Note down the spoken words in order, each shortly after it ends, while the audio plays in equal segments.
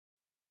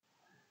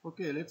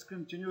Okay, let's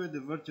continue with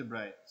the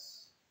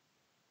vertebrates.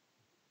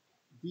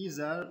 These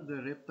are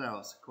the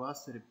reptiles,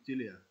 class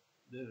Reptilia,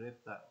 the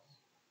reptiles.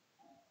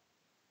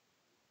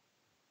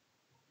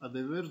 A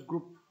diverse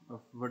group of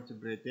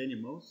vertebrate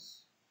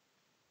animals,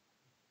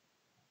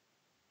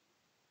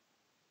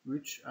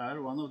 which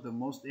are one of the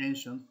most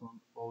ancient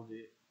from all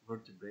the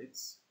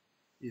vertebrates,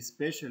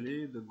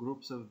 especially the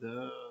groups of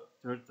the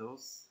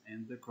turtles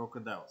and the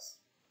crocodiles.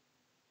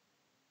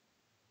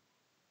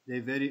 They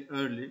very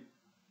early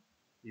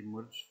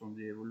emerged from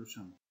the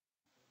evolution.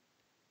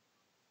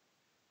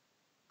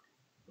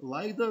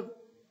 Like the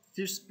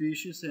fish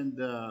species and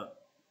the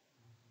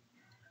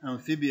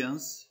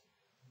amphibians,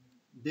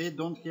 they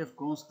don't have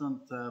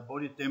constant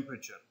body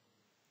temperature.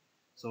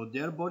 So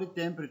their body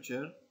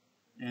temperature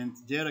and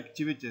their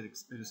activity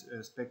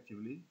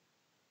respectively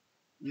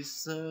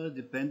is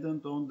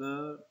dependent on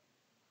the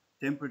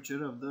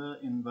temperature of the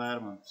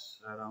environment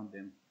around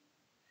them.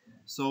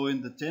 So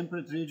in the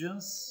temperate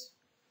regions,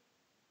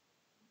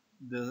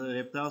 the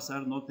reptiles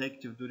are not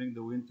active during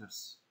the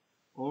winters,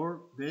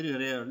 or very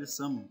rarely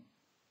some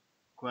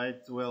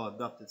quite well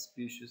adapted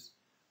species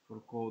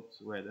for cold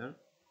weather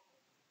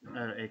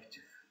are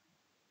active.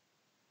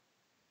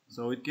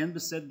 So it can be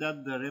said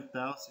that the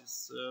reptiles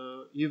is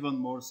even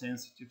more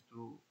sensitive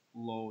to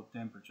low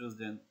temperatures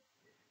than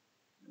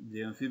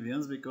the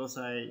amphibians, because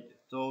I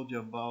told you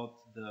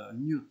about the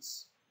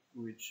newts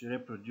which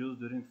reproduce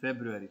during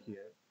February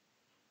here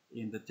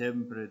in the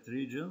temperate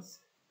regions,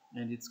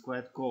 and it's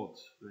quite cold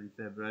during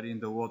February in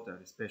the water,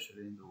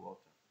 especially in the water.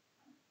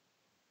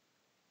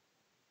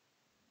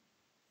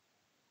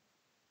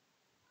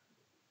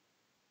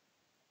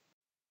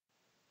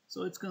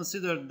 So it's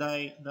considered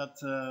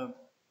that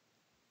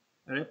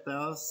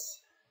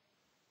reptiles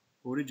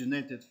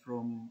originated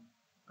from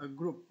a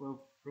group of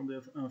from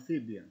the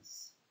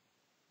amphibians,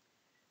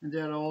 and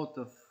there are a lot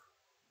of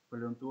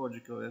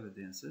paleontological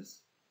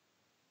evidences.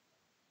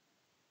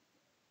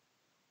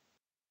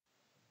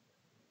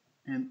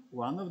 And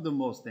one of the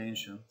most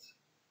ancient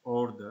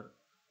order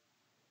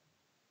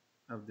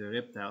of the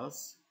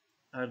reptiles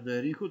are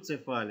the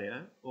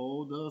Rhichocephalia,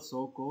 or the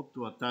so-called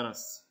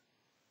Tuataras.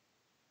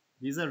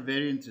 These are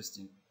very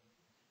interesting.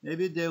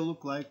 Maybe they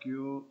look like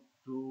you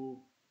to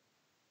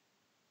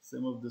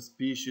some of the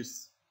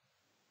species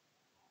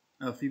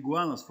of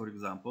iguanas, for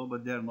example,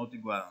 but they are not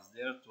iguanas.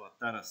 They are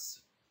Tuataras.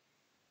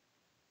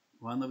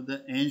 One of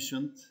the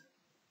ancient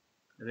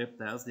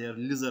reptiles. They are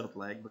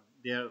lizard-like, but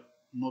they are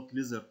not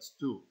lizards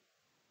too.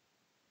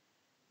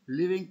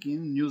 Living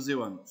in New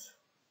Zealand,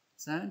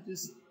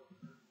 scientists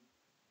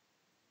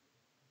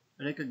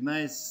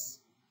recognize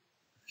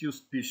few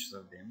species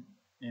of them,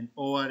 and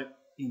all are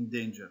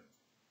endangered.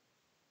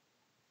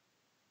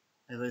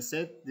 As I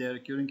said, they are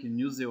occurring in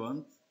New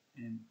Zealand,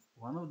 and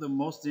one of the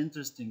most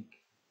interesting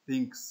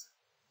things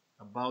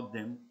about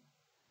them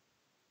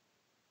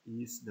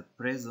is the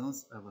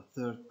presence of a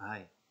third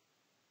eye.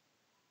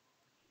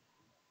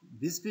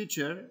 This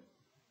feature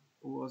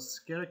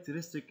was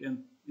characteristic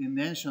in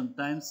ancient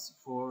times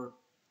for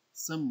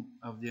some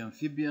of the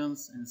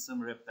amphibians and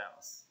some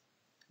reptiles.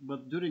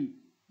 But during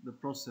the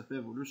process of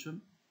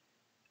evolution,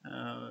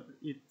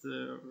 it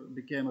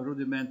became a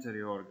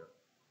rudimentary organ.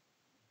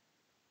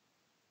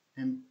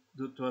 And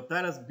the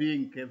tuataras,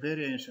 being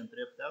very ancient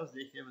reptiles,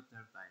 they have a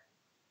third eye.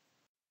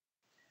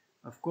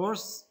 Of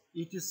course,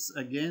 it is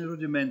again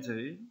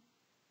rudimentary,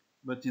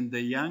 but in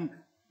the young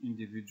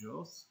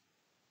individuals,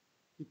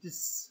 it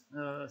is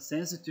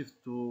sensitive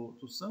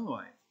to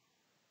sunlight.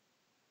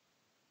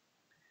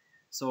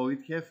 So it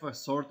has a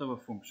sort of a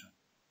function,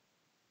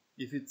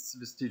 if it's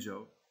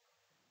vestigial.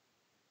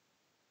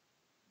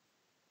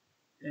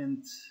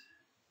 And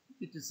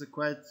it is a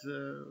quite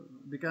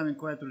becoming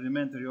quite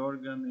rudimentary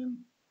organ in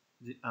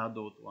the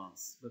adult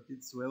ones, but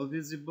it's well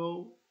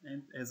visible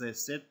and, as I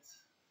said,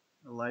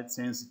 light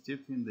sensitive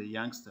in the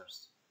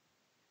youngsters.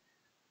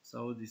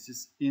 So this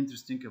is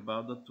interesting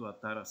about the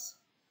tuataras.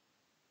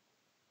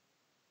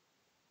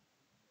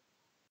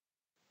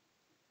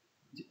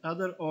 The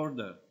other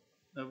order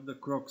of the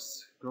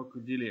crocs,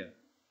 Crocodilia.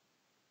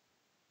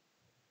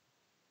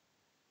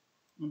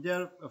 And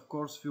there are, of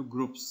course, few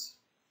groups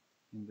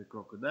in the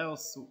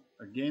crocodiles. So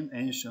again,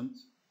 ancient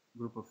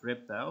group of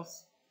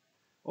reptiles,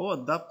 all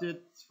adapted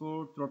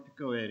for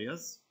tropical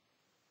areas.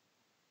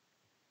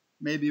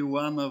 Maybe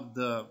one of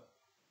the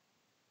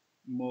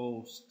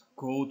most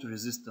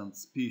cold-resistant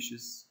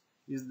species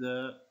is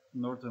the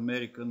North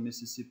American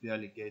Mississippi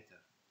alligator,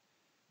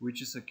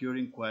 which is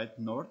occurring quite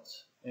north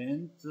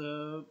and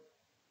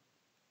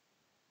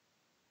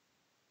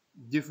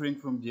differing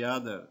from the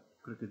other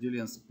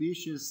crocodilian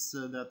species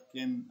that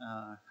can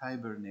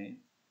hibernate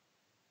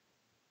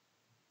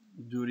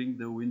during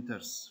the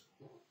winters.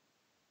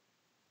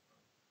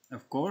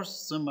 Of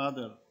course, some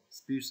other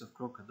species of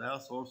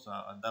crocodiles also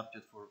are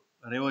adapted for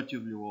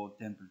relatively low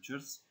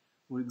temperatures.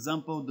 For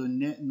example, the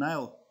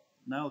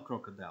Nile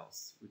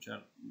crocodiles, which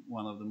are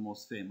one of the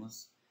most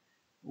famous,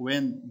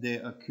 when they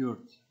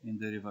occurred in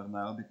the river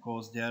Nile,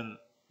 because they are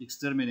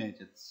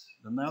exterminated.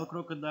 The Nile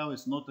crocodile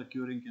is not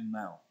occurring in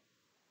Nile.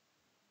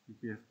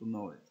 You have to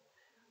know it.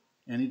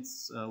 and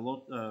it's a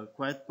lot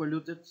quite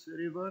polluted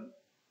river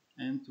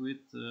and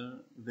with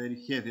very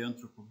heavy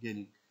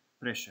anthropogenic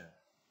pressure.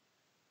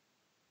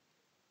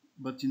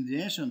 But in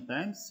the ancient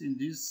times, in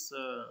this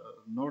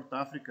North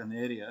African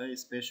area,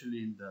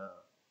 especially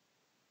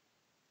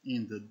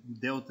in the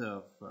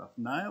delta of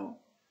Nile,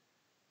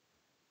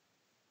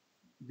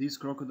 these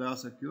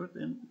crocodiles occurred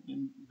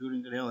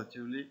during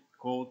relatively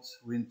cold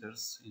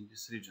winters in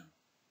this region.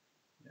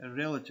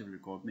 Relatively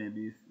cold,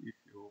 maybe if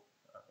you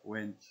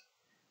went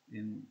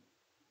in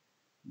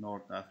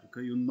North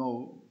Africa, you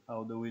know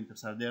how the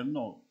winters are there.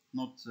 No,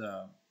 not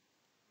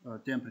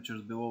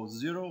temperatures below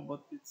zero,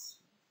 but it's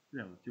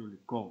relatively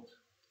cold,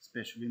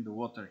 especially in the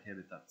water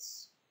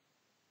habitats.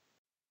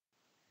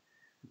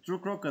 The true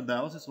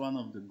crocodiles is one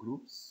of the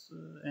groups,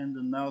 and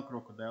the Nile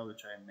crocodile,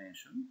 which I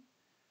mentioned.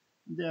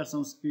 There are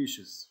some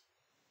species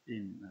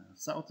in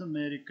South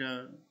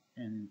America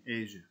and in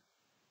Asia.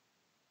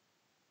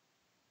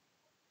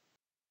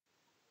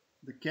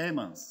 The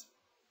caimans.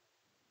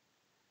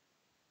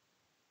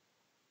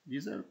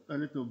 These are a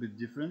little bit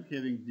different,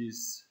 having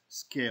these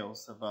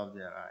scales above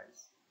their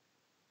eyes.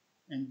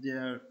 And they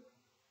are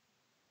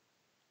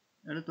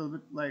a little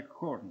bit like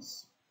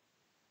horns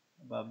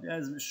above the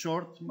eyes,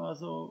 short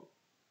muzzle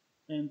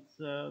and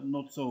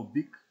not so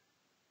big.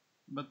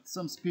 But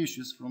some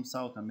species from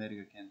South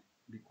America can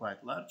be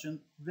quite large and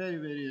very,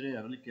 very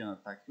rarely can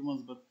attack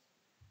humans, but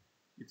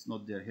it's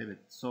not their habit.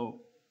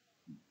 So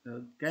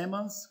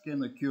caimans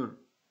can occur,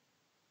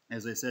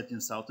 as I said,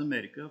 in South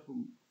America,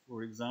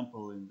 for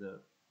example, in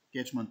the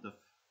catchment of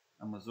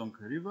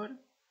Amazonka River,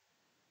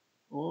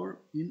 or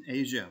in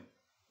Asia.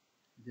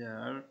 There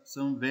are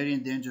some very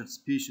endangered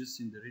species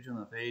in the region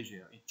of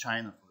Asia, in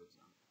China, for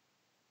example.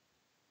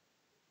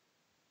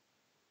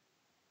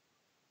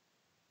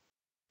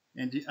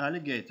 And the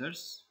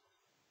alligators,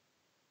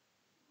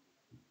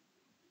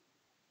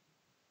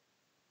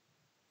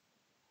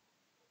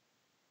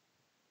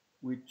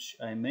 which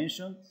I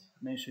mentioned,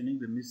 mentioning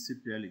the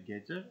Mississippi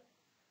alligator,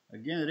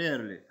 again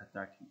rarely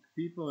attacking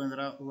people and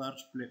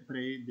large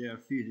prey. They are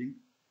feeding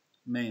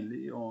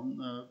mainly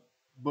on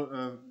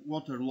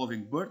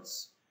water-loving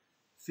birds,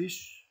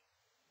 fish,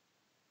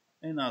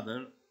 and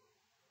other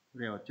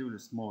relatively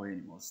small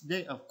animals.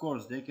 They, of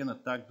course, they can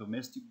attack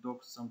domestic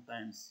dogs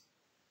sometimes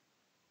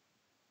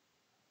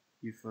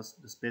if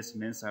the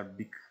specimens are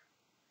big.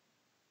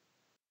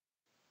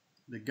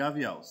 The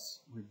gavials,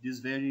 with this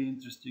very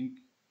interesting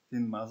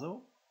thin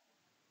muzzle,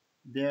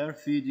 they are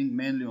feeding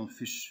mainly on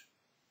fish.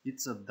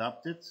 It's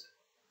adapted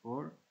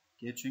for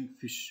catching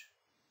fish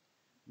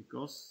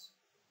because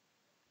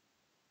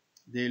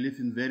they live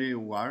in very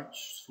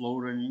large,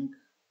 slow-running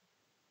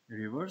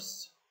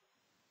rivers,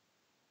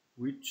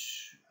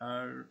 which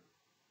are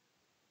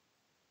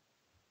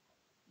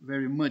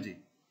very muddy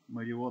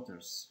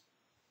waters.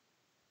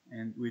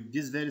 And with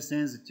this very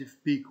sensitive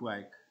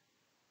peak-like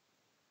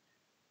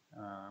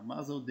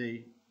muzzle,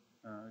 they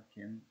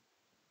can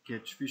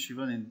catch fish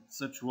even in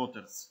such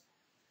waters.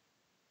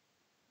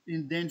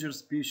 Endangered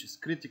species,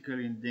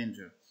 critically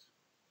endangered,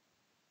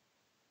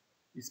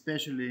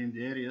 especially in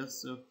the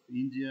areas of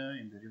India,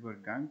 in the river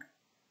Ganges,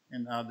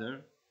 and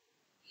other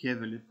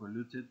heavily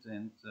polluted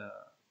and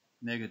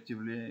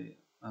negatively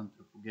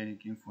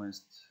anthropogenic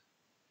influenced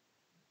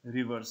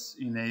rivers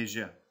in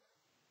Asia.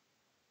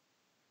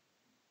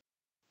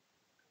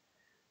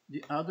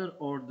 The other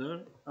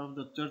order of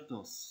the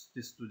turtles,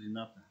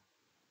 Testudinata.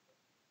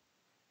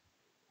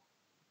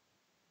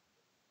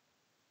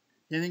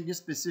 Having a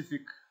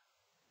specific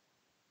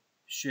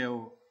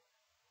shell-like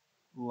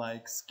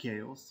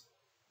scales,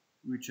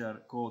 which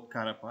are called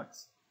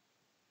carapax.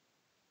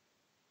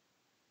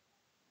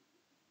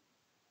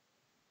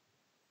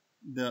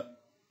 The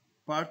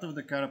part of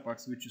the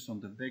carapax which is on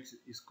the back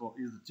is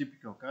the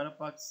typical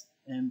carapax,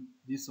 and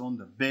this on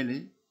the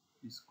belly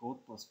is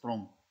called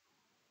plastron.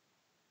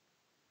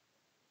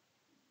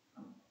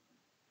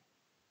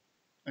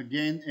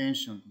 Again,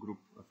 ancient group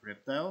of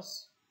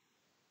reptiles,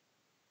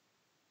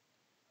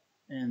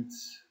 and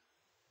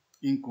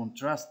in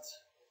contrast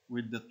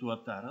with the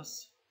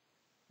tuataras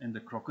and the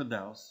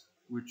crocodiles,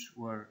 which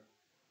were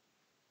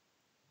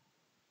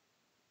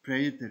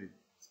predatory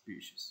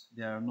species.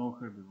 There are no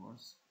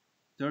herbivores.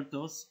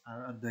 Turtles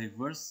are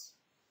diverse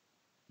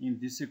in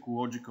this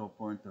ecological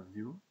point of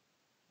view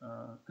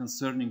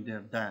concerning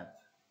their diet.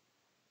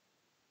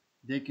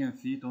 They can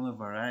feed on a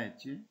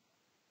variety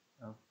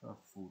of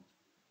food.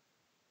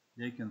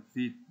 They can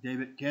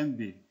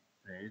be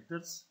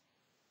predators,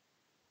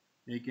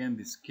 they can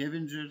be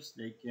scavengers,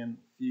 they can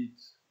feed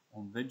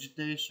on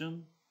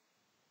vegetation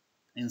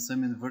and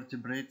some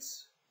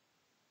invertebrates,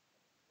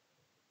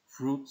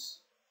 fruits.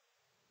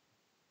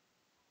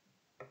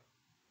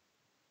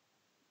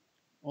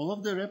 All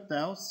of the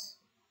reptiles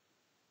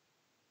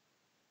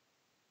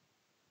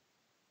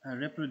are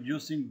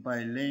reproducing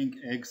by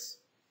laying eggs.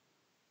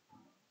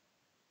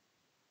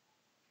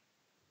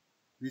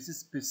 This is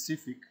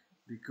specific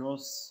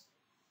because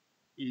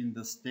in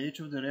the stage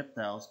of the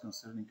reptiles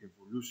concerning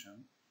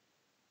evolution,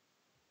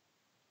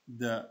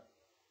 the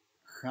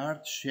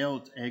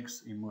hard-shelled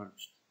eggs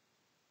emerged.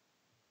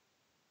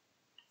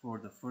 for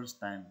the first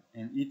time,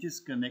 and it is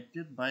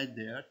connected by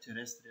their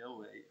terrestrial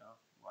way of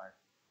life.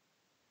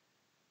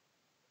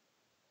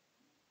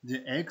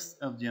 The eggs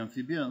of the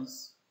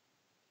amphibians,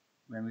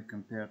 when we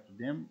compare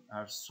to them,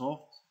 are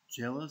soft,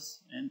 jealous,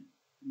 and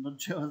not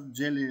jealous,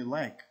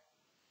 jelly-like,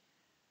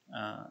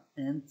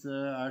 and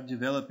are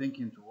developing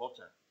into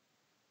water,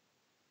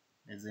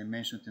 as I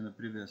mentioned in the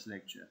previous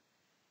lecture.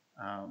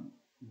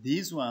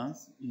 These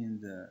ones in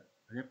the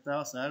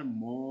reptiles are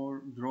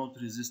more drought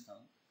resistant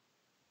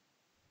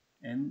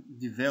and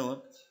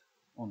developed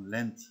on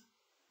land.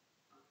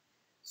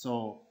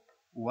 So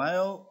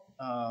while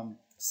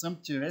some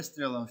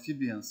terrestrial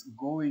amphibians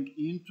going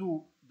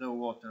into the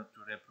water to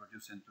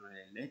reproduce and to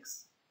lay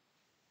eggs,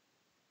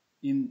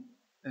 in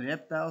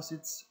reptiles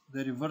it's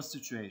the reverse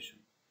situation.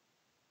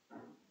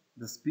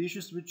 The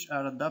species which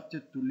are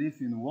adapted to live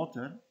in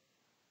water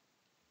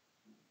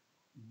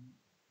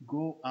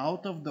go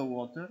out of the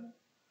water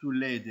to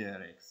lay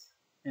their eggs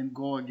and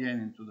go again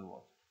into the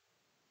water,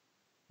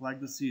 like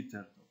the sea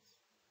turtles.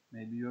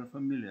 Maybe you're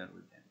familiar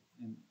with them.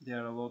 And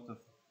there are a lot of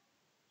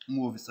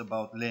movies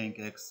about laying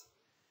eggs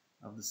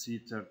of the sea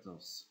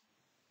turtles.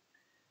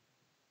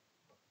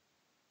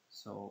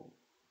 So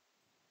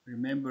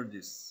remember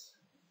this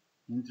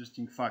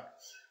interesting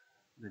fact,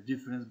 the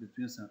difference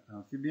between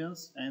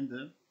amphibians and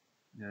the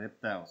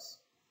reptiles.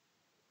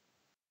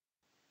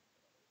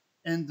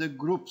 And the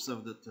groups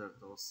of the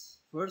turtles.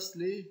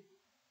 Firstly,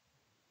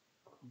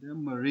 the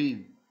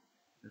marine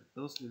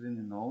turtles living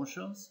in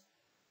oceans.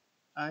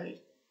 I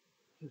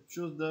have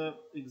chosen the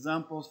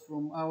examples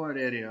from our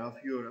area of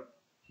Europe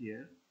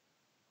here.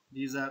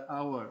 These are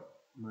our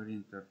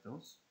marine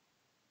turtles.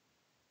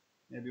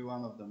 Maybe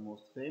one of the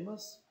most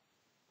famous,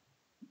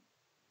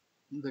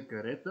 the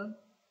caretta,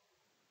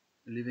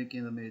 living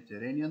in the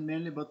Mediterranean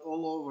mainly, but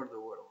all over the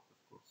world,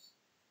 of course.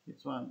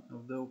 It's one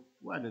of the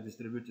widely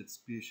distributed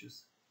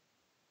species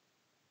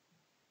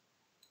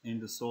in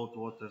the salt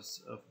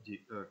waters of the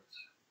earth.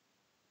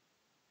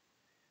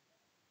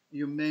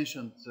 You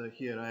mentioned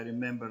here, I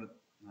remember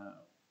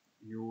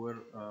you were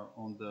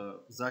on the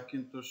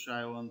Zakynthos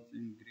island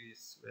in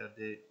Greece, where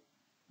they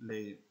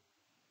lay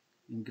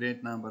in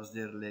great numbers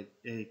their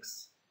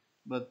eggs.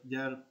 But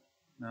there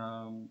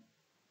are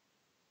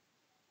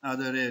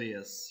other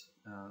areas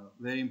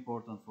very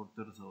important for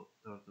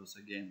turtles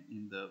again,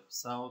 in the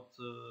south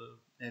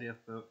area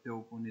of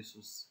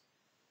Peloponnesus,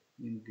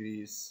 in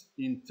Greece,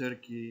 in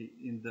Turkey,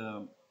 in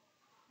the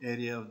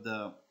area of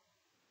the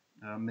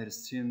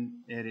Mersin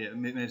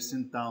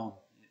town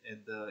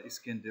at the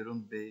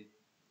Iskenderun Bay.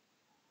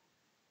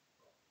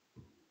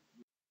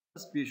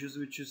 Species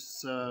which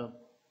is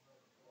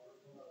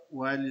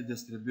widely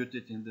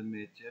distributed in the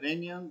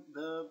Mediterranean,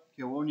 the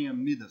Chelonia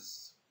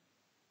midas.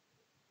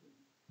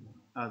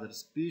 Other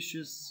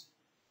species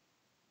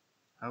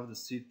of the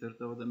sea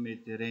turtle of the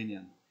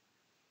Mediterranean.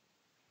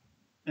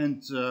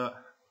 And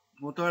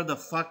what are the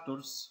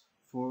factors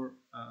for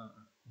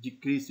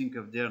decreasing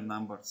of their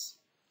numbers?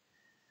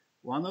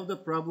 One of the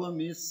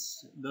problems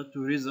is the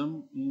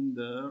tourism in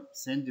the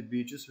sandy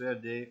beaches where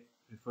they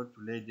prefer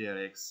to lay their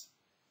eggs.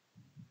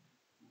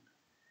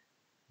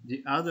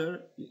 The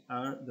other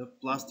are the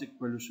plastic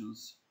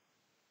pollutions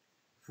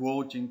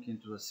floating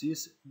into the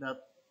seas, that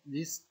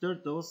these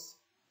turtles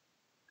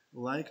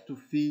like to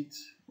feed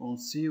on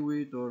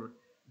seaweed or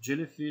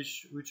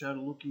jellyfish, which are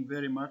looking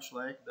very much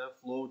like the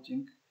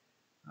floating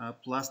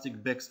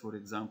plastic bags, for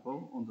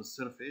example, on the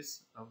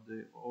surface of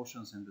the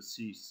oceans and the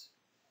seas.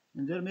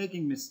 And they're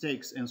making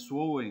mistakes and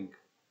swallowing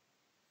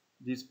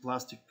these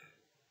plastic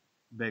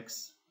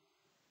bags.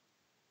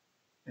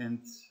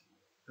 And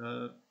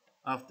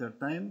after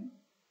time,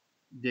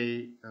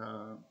 they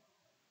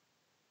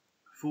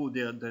fool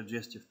their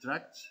digestive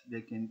tract.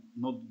 They can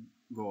not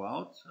go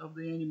out of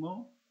the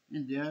animal,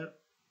 and they are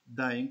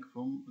dying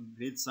from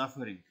great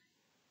suffering.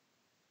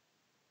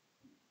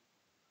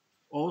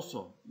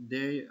 Also,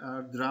 they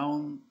are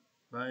drowned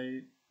by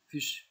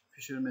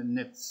fishermen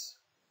nets.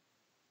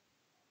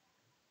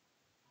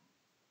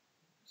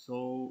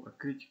 So, a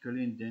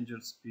critically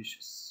endangered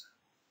species.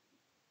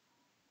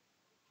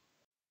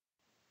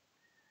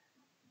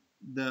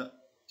 The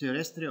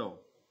terrestrial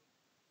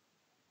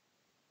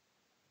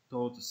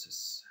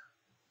tortoises,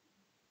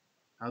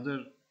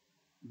 other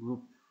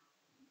group,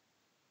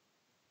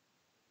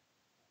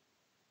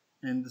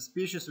 and the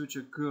species which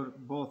occur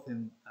both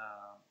in,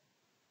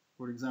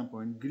 for example,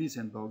 in Greece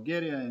and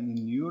Bulgaria, and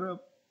in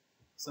Europe,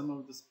 some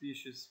of the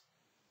species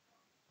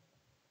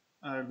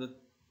are the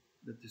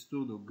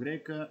Testudo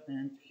greca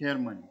and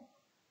Hermanni.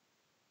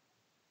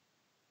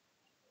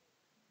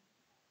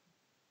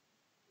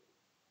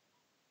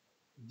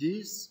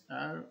 These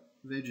are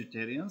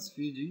vegetarians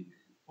feeding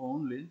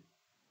only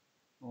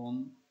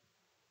on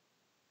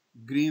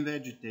green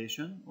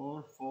vegetation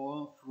or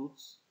fallen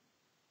fruits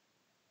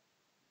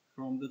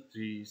from the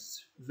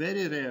trees.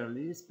 Very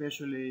rarely,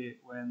 especially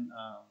when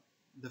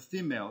the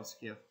females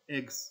have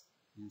eggs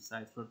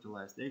inside,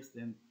 fertilized eggs,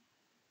 then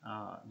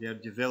they are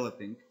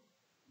developing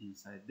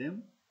inside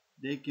them,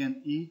 they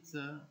can eat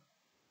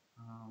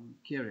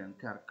carrion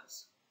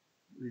carcass.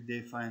 if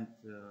they find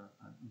a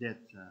dead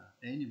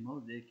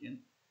animal, they can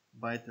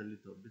bite a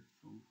little bit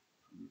from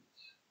it.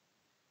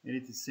 And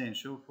it is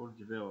essential for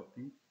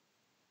developing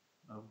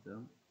of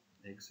the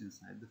eggs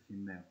inside the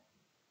female.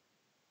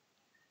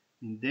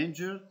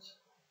 Endangered,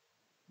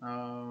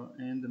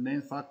 and the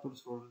main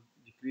factors for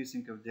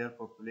decreasing of their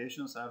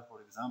populations are,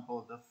 for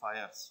example, the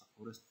fires,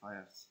 forest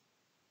fires.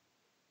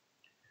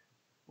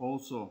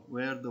 Also,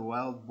 where the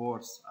wild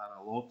boars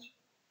are a lot,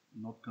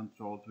 not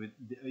controlled,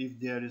 if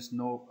there is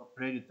no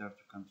predator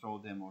to control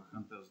them, or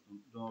hunters do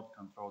not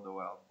control the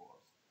wild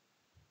boars.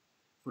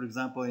 For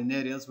example, in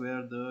areas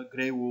where the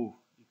gray wolf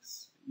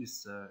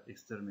is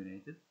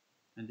exterminated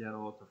and there are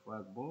a lot of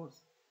wild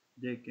boars,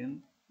 they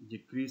can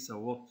decrease a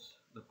lot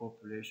the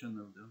population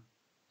of the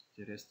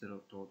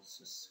terrestrial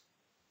tortoises.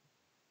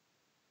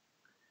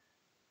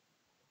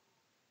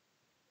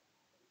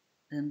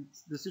 And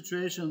the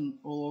situation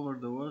all over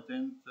the world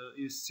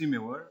is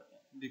similar,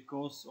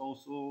 because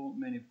also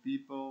many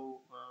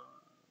people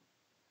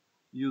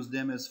use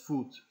them as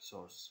food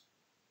source.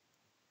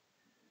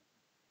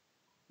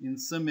 In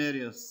some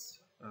areas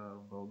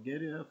of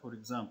Bulgaria, for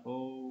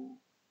example,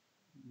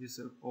 this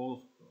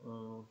all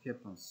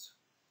happens.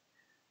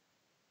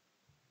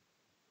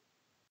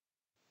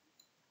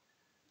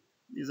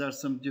 These are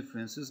some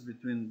differences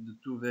between the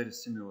two very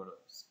similar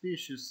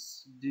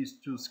species. These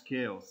two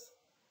scales,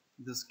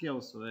 the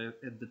scales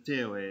at the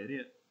tail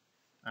area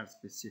are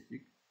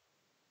specific.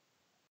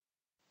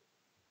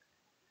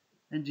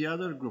 And the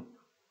other group,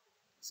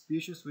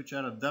 species which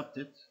are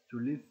adapted to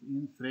live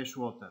in fresh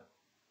water.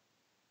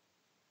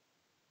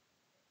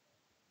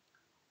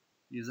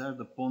 These are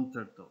the pond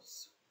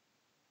turtles.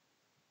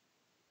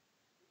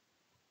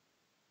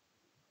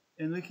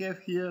 And we have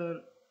here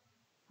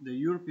the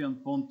European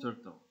pond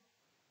turtle,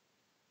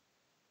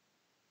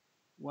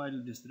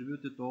 widely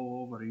distributed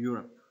all over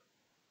Europe.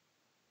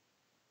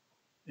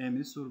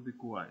 Aves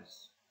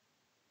urbicuaris,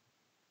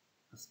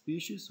 a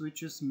species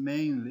which is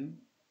mainly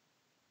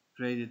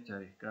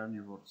predatory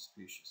carnivore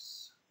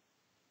species,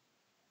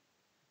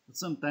 but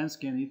sometimes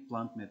can eat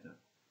plant matter.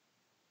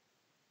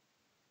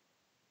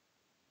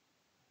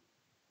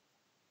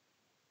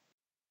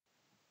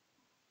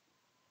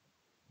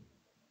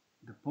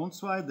 The pond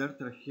spider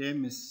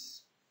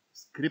Trachemis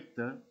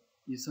scripta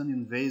is an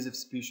invasive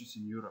species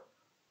in Europe,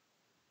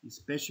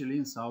 especially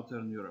in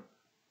southern Europe,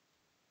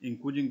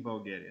 including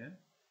Bulgaria,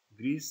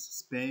 Greece,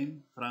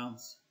 Spain,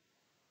 France,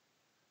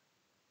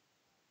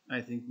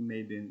 I think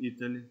maybe in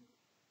Italy.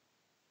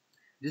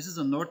 This is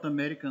a North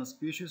American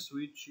species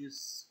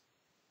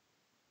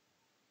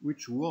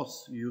which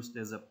was used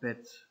as a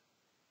pet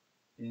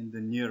in the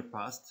near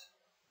past,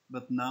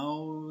 but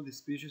now the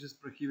species is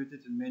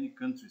prohibited in many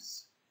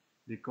countries,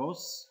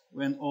 because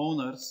when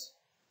owners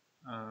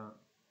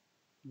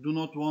do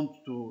not want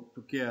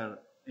to care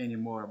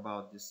anymore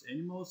about these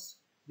animals,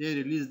 they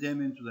release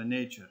them into the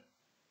nature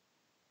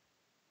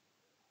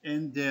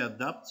and they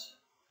adapt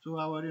to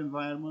our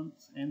environment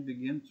and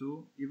begin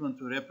to even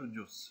to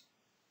reproduce.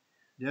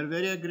 They are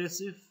very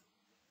aggressive,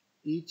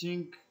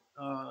 eating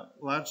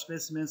large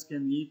specimens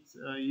can eat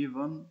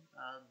even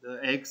the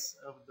eggs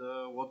of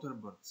the water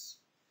birds.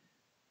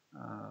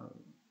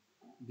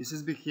 This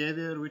is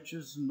behavior which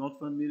is not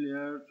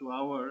familiar to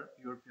our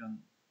European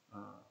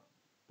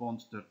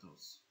pond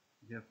turtles.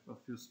 We have a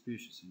few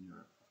species in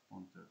Europe of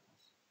pond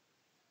turtles.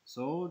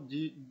 So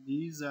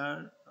these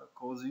are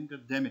causing a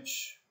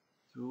damage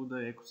to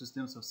the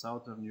ecosystems of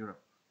southern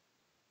Europe.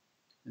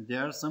 And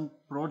there are some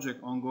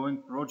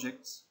ongoing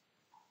projects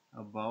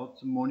about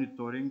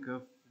monitoring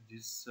of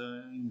these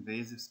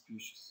invasive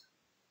species.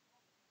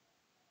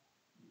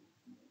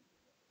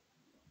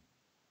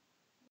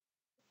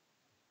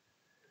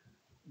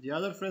 The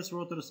other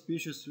freshwater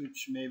species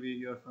which maybe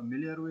you are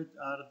familiar with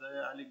are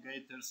the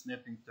alligator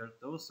snapping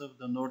turtles of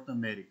the North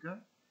America.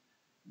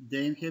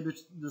 They inhabit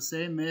the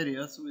same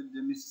areas with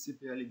the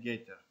Mississippi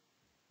alligator.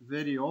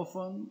 Very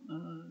often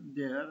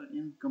they are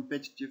in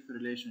competitive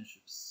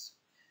relationships,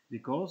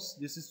 because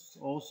this is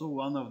also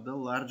one of the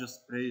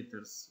largest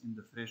predators in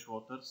the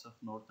freshwaters of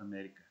North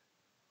America,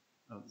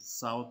 of the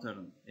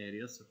southern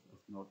areas of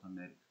North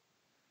America.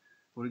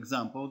 For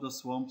example, the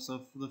swamps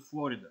of the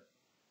Florida.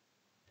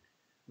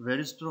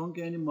 Very strong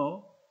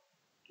animal,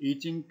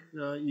 eating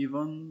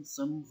even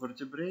some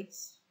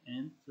vertebrates,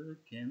 and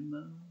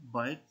can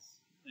bite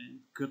and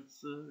cut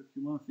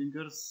human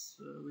fingers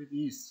with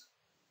ease.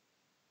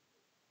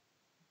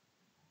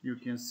 You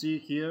can see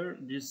here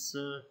this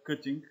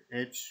cutting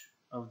edge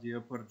of the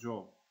upper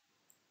jaw.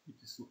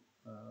 It is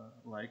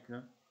like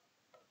a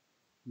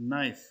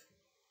knife.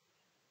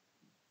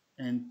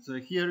 And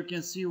here you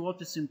can see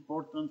what is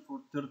important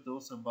for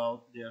turtles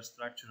about their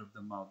structure of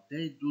the mouth.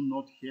 They do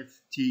not have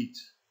teeth.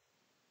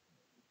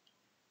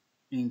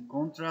 In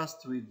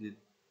contrast with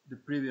the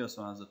previous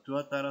ones, the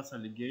Tuataras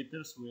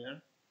alligators,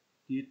 where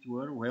teeth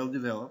were well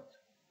developed,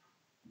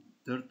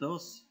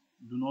 turtles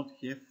do not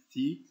have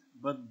teeth,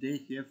 but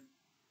they have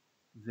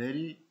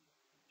very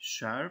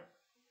sharp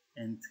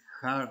and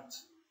hard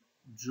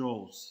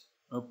jaws,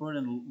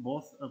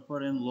 both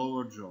upper and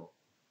lower jaw.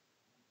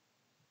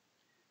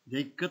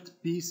 They cut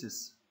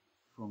pieces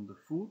from the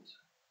food,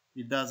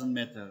 it doesn't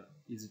matter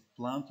is it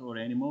plant or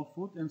animal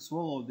food, and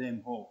swallow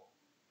them whole.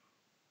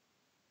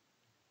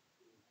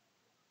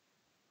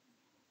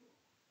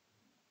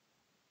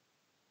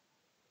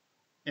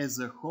 As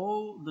a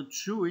whole, the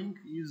chewing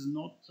is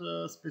not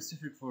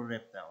specific for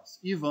reptiles.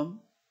 Even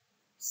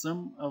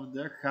some of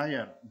the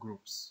higher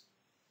groups,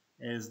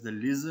 as the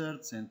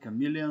lizards and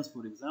chameleons,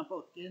 for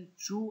example, can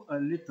chew a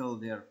little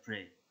their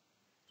prey,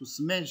 to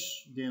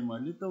smash them a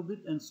little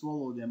bit and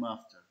swallow them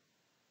after.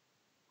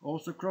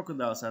 Also,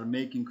 crocodiles are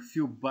making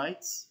few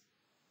bites,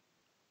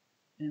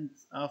 and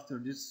after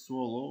this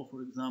swallow,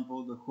 for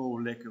example, the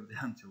whole leg of the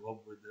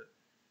antelope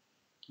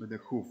with the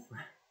hoof.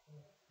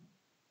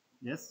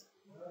 Yes?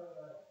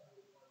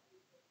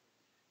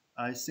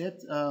 I said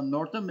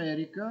North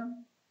America,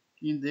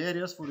 in the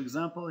areas, for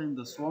example, in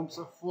the swamps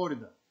of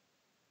Florida,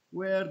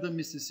 where the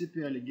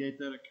Mississippi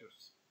alligator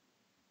occurs.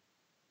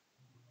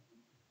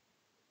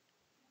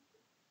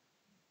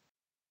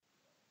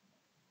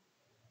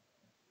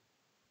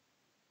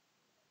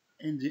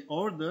 In the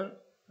order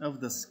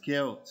of the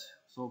scaled,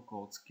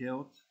 so-called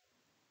scaled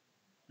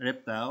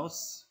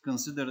reptiles,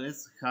 considered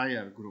as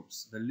higher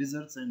groups, the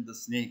lizards and the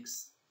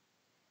snakes.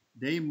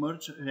 They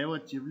emerge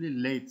relatively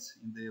late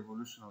in the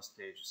evolutionary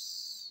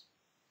stages.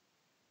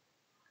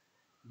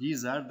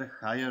 These are the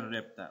higher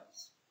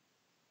reptiles.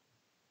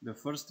 The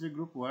first three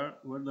groups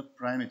were the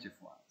primitive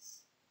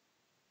ones.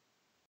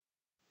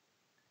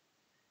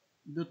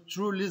 The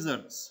true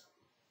lizards,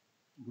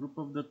 group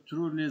of the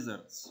true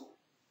lizards,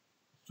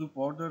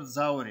 suborder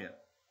Zauria.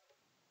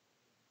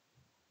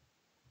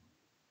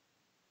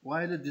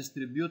 Widely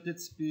distributed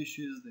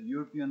species, the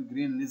European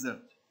green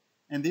lizard.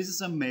 And this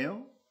is a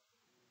male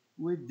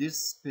with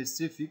this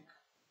specific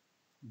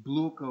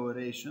blue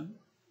coloration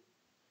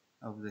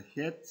of the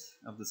head,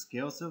 of the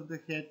scales of the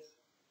head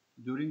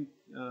during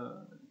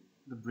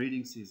the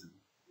breeding season.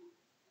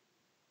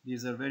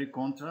 These are very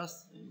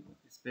contrast,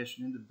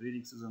 especially in the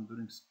breeding season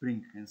during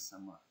spring and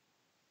summer.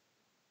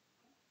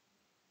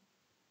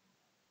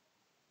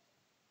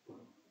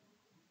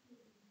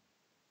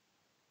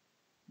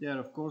 There are,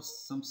 of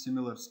course, some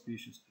similar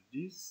species to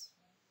these.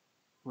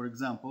 For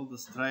example, the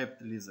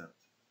striped lizard.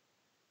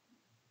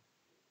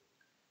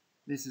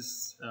 This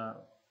is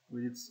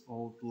with its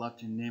old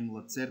Latin name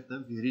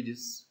Lacerta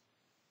viridis,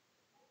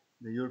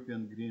 the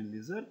European green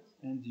lizard,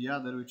 and the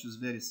other, which is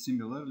very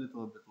similar, a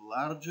little bit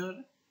larger,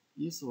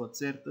 is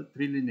Lacerta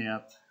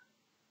trilineata.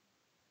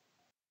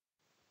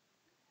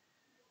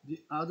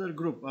 The other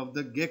group of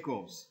the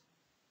geckos.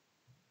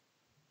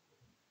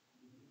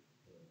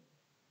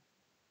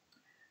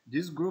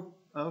 This group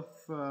of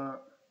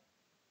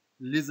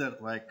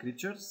lizard-like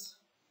creatures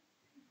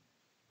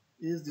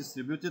is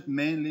distributed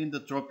mainly in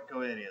the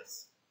tropical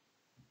areas.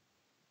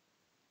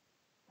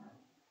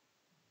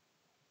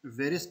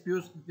 Very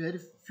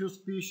few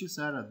species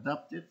are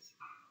adapted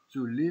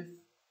to live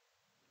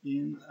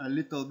in a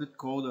little bit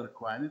colder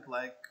climate,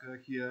 like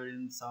here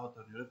in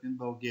Southern Europe, in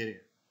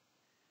Bulgaria.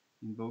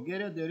 In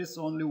Bulgaria, there is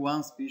only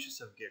one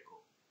species of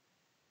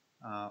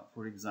gecko.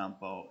 For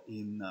example,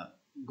 in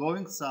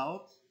going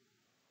south,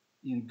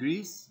 in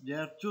Greece,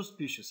 there are two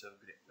species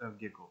of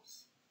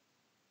geckos.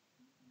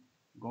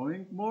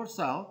 Going more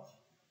south,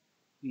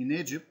 in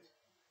Egypt,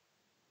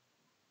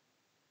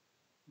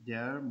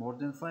 there are more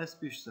than 5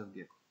 species of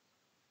geckos.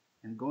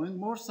 And going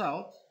more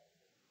south,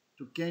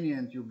 to Kenya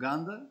and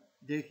Uganda,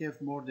 they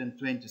have more than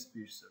 20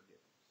 species of geckos.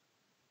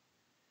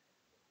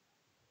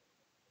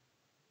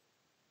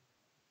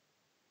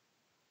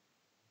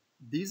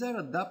 These are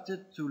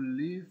adapted to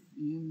live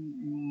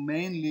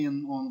mainly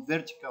on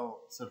vertical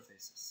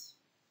surfaces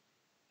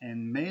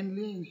and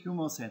mainly in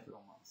humus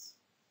settlements.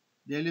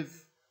 They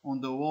live on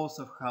the walls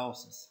of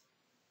houses.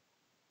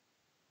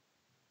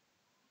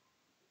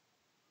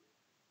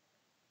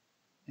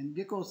 And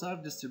geckos are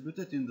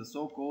distributed in the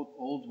so-called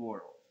Old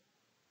World,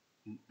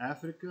 in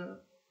Africa,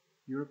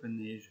 Europe, and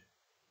Asia.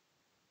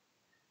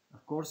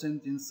 Of course,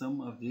 and in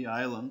some of the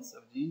islands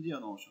of the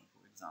Indian Ocean,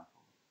 for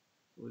example.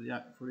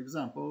 For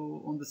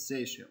example, on the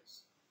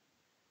Seychelles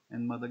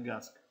and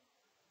Madagascar.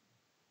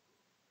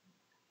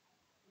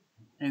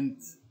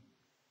 And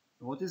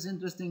what is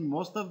interesting,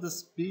 most of the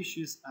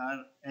species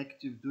are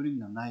active during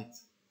the night.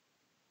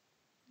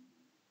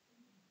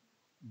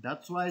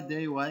 That's why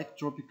they like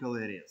tropical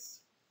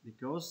areas,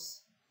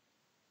 because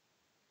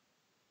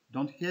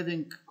don't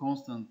having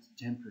constant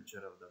temperature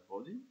of the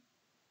body,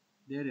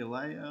 they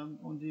rely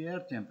on the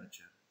air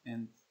temperature.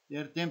 And the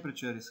air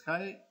temperature is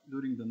high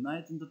during the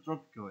night in the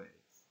tropical areas.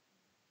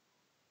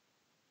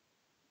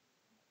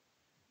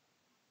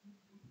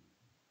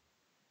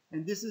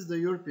 And this is the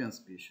European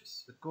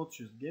species, the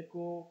Cochlear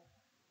gecko,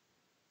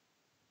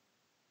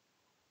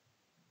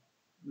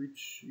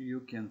 which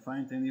you can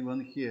find even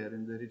here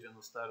in the region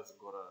of Stara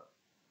Zagora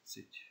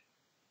city.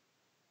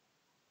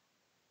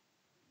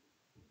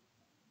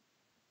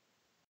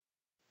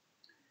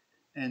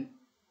 And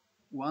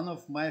one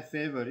of my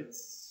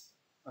favorites,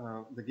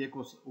 the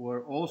geckos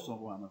were also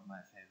one of my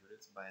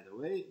favorites, by the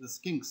way, the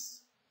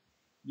skinks.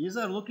 These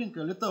are looking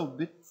a little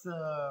bit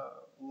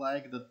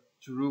like the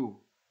true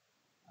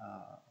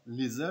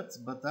lizards,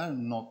 but are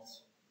not.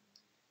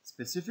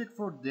 Specific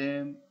for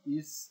them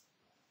is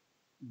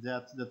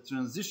that the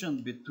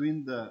transition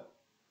between the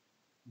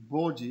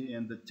body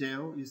and the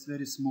tail is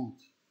very smooth.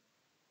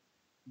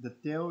 The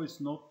tail is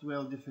not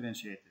well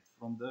differentiated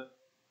from the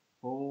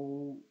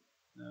whole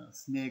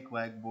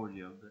snake-like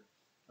body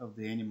of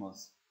the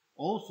animals.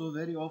 Also,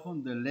 very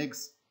often the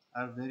legs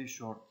are very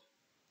short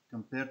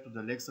compared to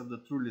the legs of the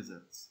true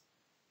lizards.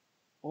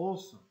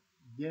 Also,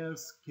 their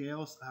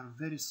scales are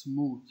very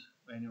smooth.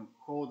 When you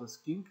hold a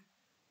skink,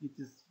 it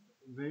is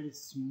very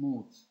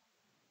smooth,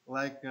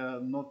 like a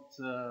not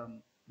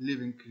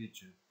living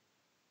creature.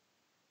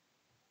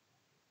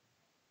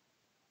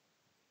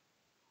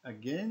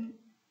 Again,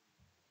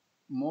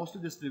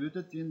 mostly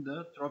distributed in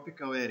the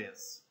tropical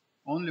areas.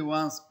 Only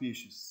one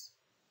species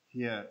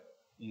here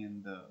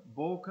in the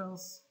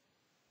Balkans.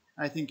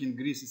 I think in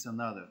Greece is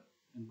another.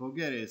 In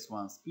Bulgaria is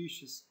one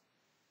species.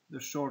 The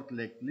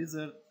short-legged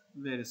lizard,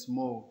 very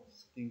small, I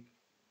think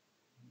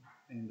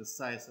in the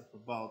size of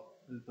about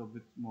a little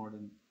bit more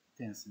than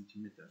 10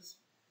 centimeters,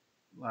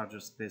 larger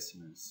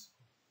specimens.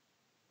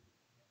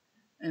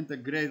 And a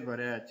great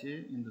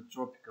variety in the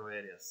tropical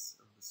areas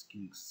of the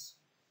skinks.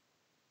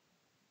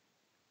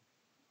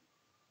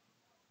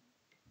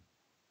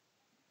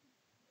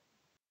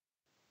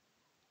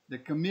 The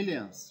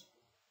chameleons,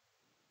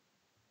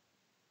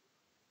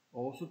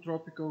 also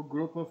tropical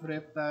group of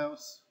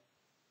reptiles,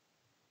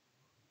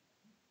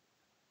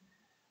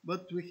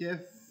 but we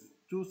have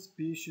two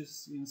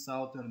species in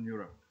southern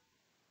Europe,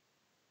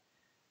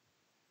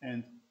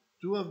 and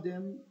two of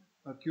them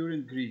occur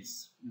in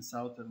Greece, in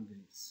southern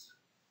Greece.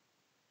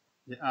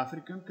 The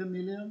African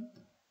chameleon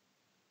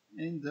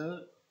and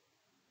the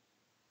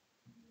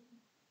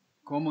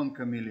common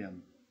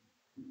chameleon.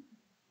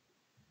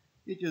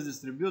 It is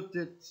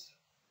distributed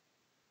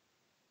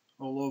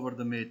all over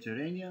the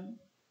Mediterranean,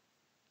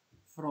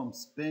 from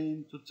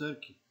Spain to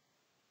Turkey.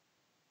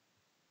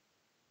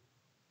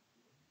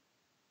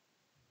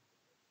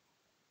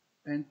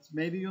 And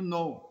maybe you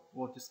know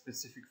what is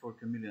specific for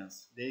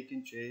chameleons. They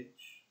can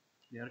change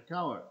their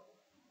color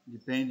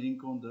depending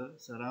on the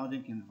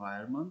surrounding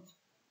environment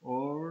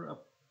or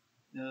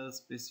a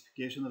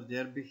specification of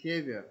their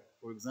behavior.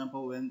 For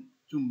example, when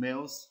two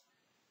males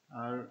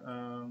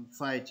are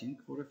fighting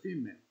for a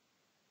female.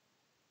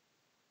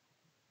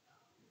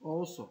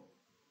 Also,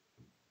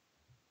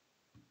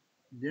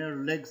 their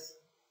legs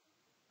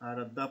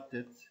are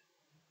adapted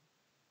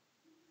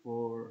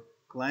for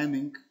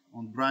climbing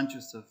on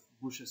branches of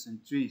bushes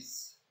and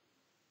trees.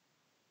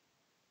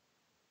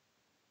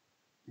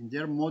 And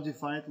they're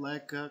modified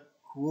like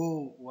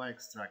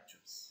claw-like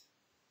structures.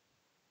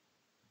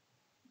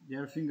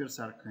 Their fingers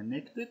are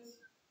connected,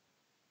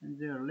 and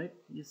their leg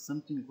is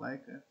something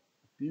like a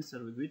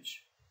pincer with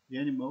which the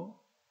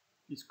animal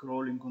is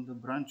crawling on the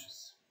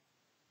branches.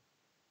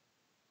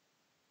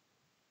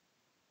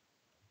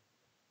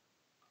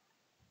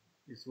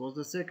 This was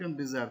the second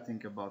bizarre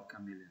thing about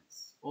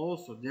chameleons.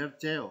 Also, their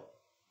tail.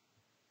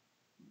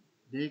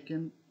 They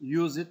can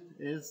use it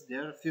as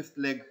their fifth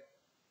leg.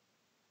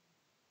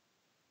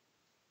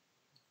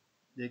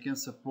 They can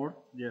support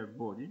their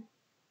body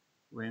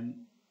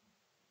when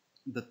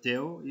the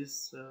tail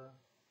is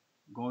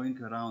going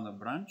around a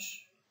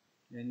branch,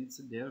 and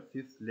it's their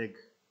fifth leg.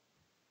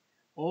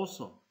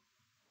 Also,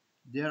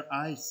 their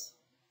eyes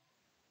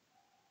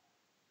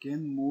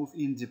can move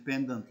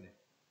independently.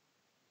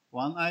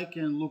 One eye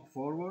can look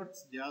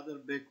forwards, the other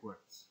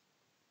backwards,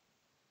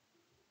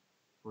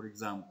 for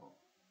example.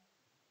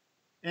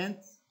 And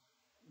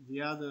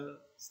the other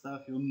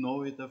stuff, you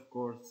know it of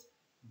course,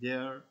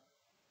 their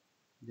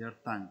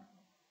tongue,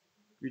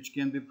 which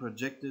can be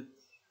projected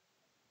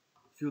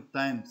a few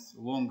times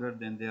longer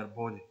than their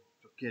body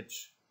to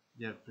catch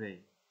their prey.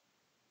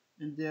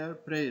 And they are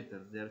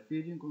predators, they are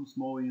feeding on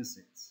small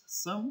insects.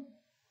 Some,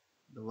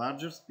 the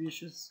larger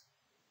species,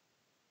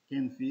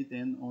 can feed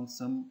on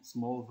some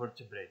small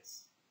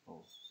vertebrates,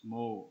 also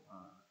small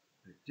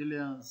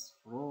reptilians,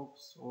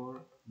 frogs,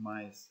 or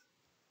mice,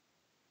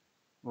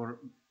 or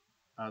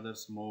other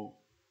small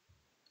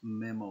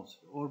mammals,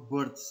 or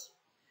birds.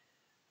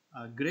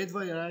 A great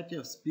variety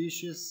of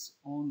species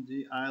on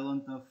the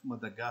island of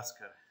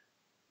Madagascar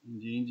in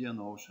the Indian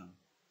Ocean.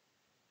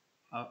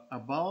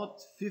 About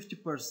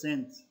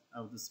 50%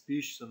 of the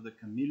species of the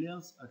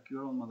chameleons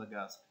occur on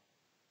Madagascar.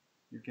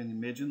 You can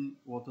imagine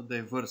what a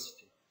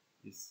diversity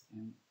is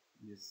in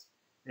this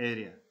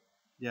area.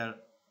 There are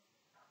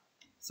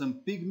some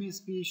pygmy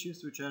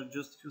species which are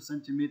just a few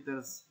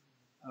centimeters,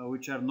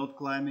 which are not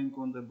climbing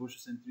on the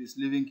bushes and trees,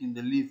 living in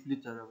the leaf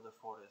litter of the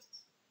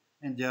forests.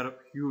 And they are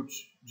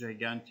huge,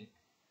 gigantic,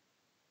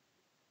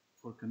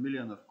 for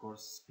chameleon, of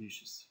course,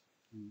 species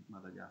in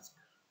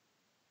Madagascar.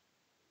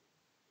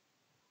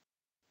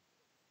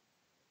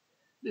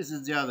 This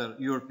is the other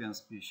European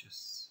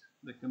species,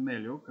 the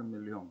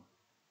chameleon,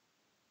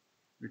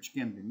 which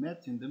can be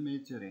met in the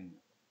Mediterranean.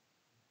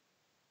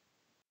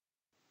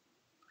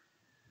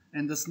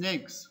 And the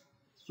snakes,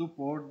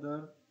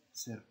 suborder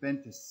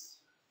Serpentes,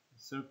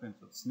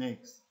 serpents or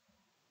snakes.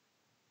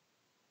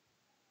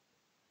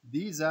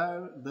 These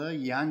are the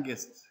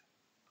youngest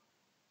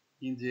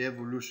in the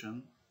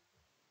evolution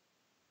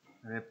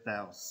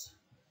reptiles.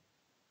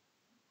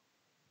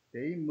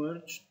 They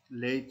emerged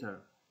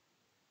later.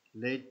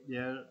 They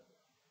are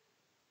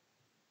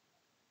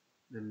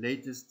the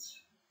latest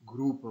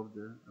group of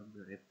the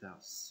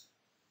reptiles.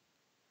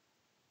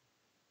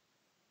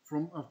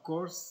 From, of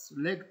course,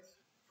 legged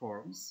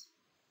forms.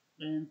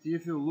 And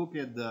if you look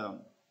at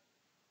the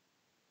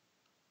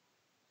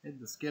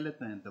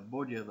skeleton and the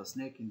body of a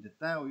snake in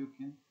detail, you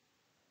can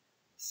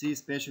see,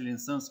 especially in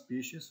some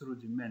species,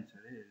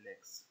 rudimentary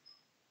legs.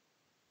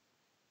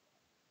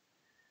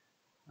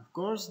 Of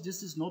course,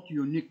 this is not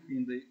unique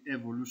in the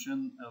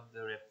evolution of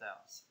the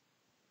reptiles.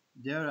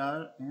 There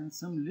are and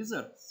some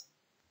lizards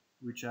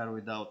which are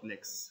without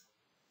legs.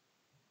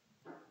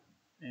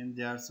 And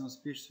there are some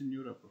species in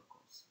Europe, of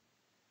course,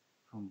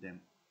 from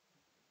them.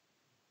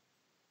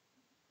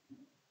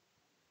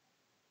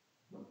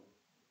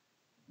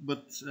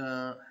 But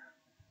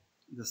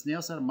the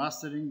snails are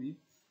mastering it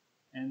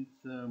and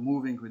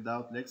moving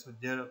without legs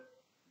with their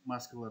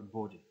muscular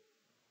body.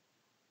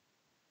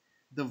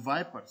 The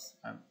vipers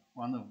are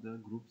one of the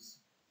groups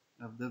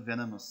of the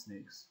venomous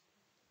snakes,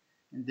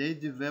 and they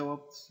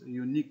developed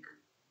unique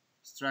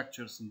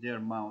structures in their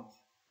mouth,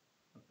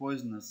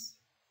 poisonous,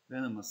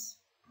 venomous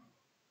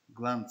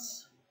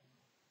glands,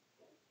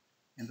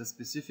 and the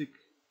specific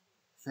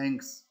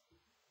fangs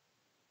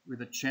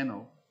with a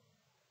channel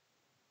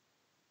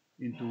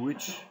into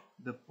which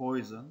the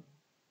poison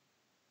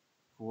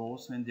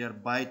flows, and they are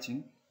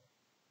biting.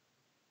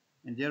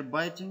 And they are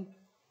biting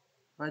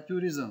by two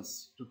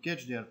reasons: to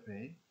catch their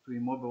prey, to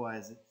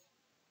immobilize it,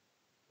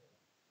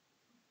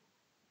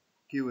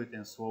 kill it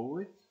and swallow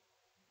it,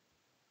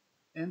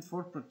 and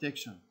for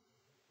protection.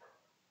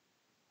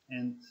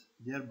 And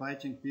they are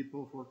biting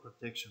people for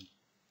protection.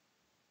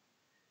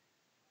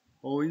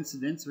 All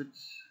incidents with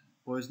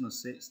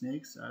poisonous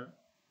snakes are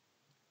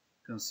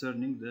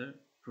concerning the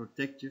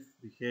protective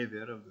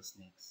behavior of the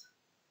snakes.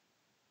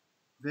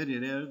 Very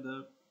rare,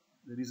 the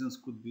reasons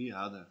could be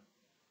other.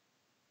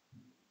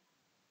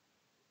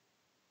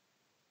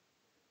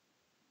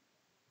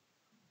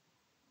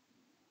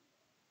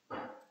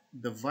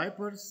 The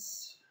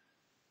vipers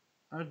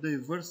are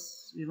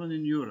diverse even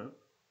in Europe.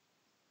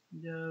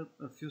 There are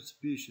a few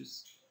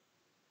species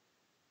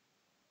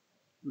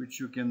which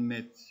you can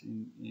meet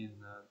in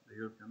the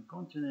European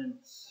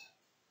continent.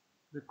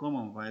 The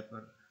common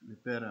viper,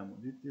 Vipera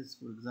moditis,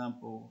 for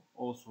example,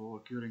 also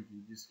occurring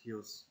in these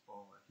hills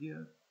over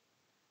here.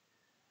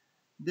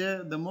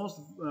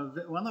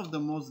 One of the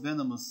most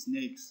venomous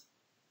snakes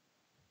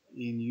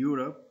in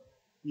Europe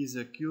is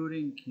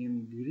occurring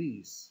in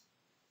Greece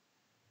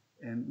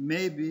and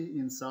maybe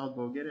in South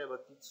Bulgaria,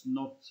 but it's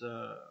not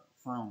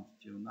found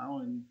till now,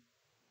 and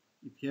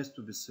it has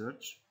to be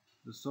searched.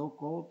 The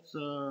so-called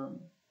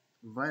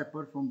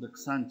viper from the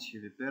Xanthi,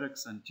 Vipera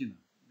xanthina,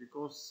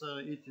 because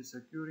it is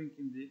occurring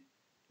in the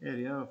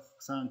area of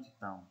Xanthi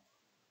town.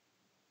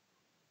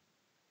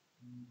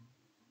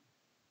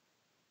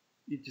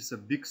 It is a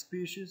big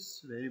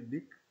species, very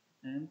big,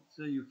 and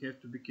you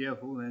have to be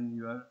careful when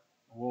you are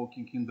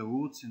walking in the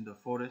woods, in the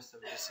forest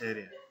of this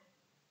area.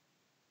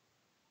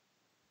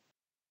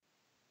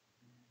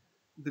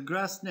 The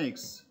grass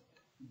snakes,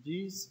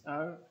 these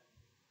are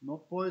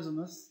not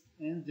poisonous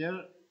and they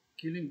are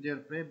killing their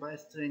prey by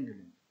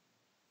strangling.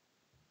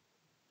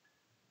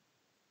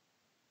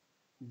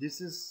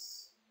 This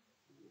is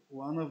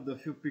one of the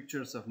few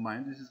pictures of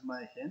mine. This is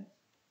my hand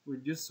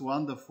with this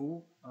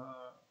wonderful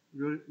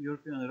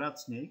European rat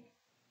snake,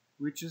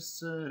 which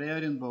is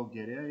rare in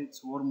Bulgaria.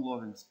 It's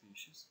worm-loving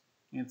species,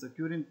 and it's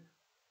occurring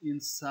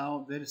in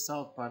very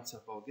south parts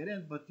of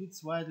Bulgaria, but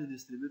it's widely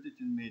distributed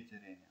in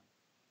Mediterranean.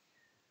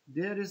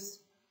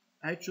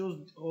 I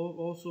chose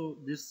also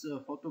this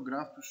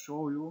photograph to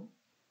show you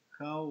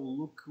how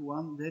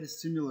one very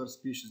similar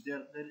species. They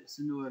are very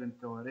similar in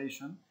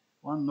coloration.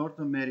 One North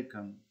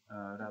American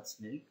rat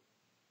snake,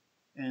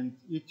 and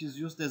it is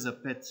used as a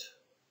pet.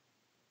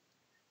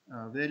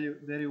 Very,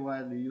 very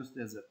widely used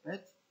as a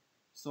pet.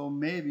 So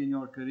maybe in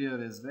your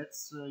career as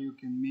vets, you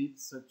can meet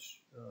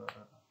such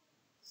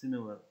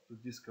similar to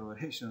these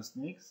coloration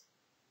snakes,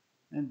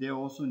 and they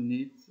also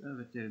need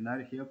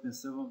veterinary help in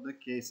some of the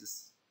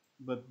cases.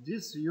 But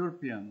this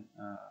European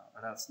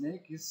rat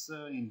snake is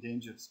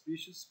endangered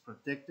species,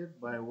 protected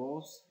by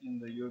laws in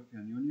the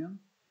European Union.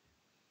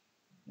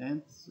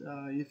 And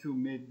if you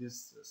meet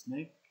this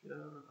snake,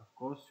 of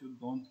course, you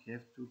don't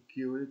have to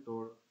kill it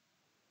or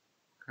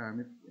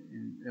harm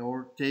it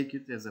or take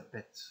it as a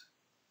pet.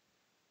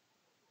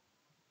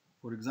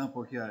 For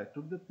example, here I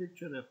took the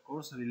picture, of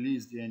course,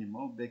 released the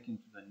animal back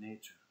into the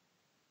nature.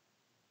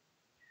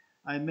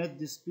 I met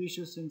this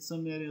species in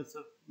some areas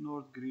of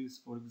North Greece,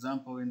 for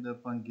example, in the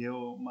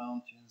Pangeo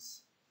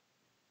mountains,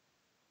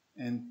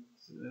 and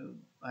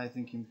I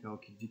think in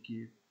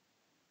Chalkidiki,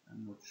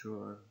 I'm not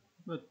sure,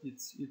 but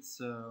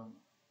it's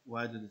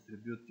widely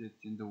distributed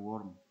in the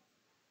warm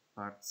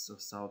parts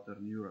of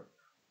southern Europe.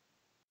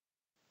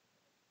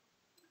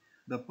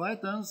 The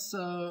pythons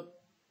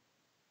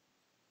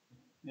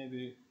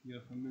Maybe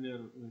you're familiar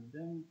with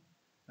them.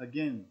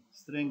 Again,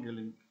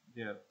 strangling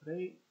their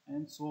prey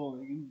and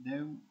swallowing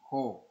them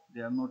whole.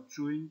 They are not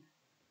chewing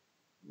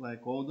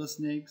like all the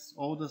snakes.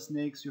 All the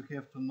snakes you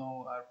have to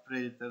know are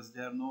predators.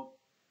 They are not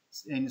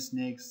any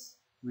snakes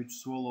which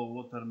swallow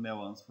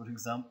watermelons, for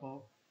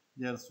example.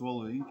 They are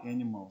swallowing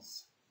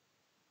animals.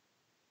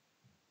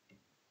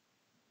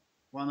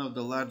 One of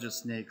the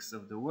largest snakes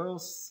of the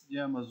world, the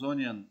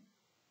Amazonian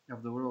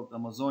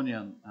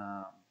Amazonian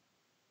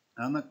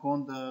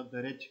anaconda, the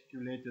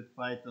reticulated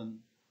python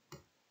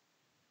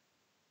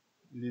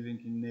living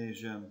in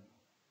Asia,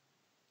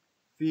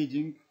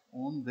 feeding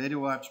on very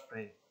large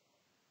prey.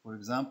 For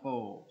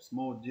example,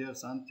 small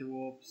deers,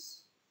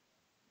 antelopes,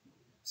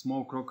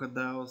 small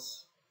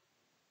crocodiles.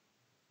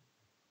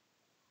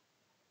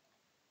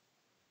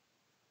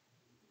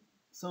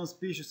 Some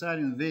species are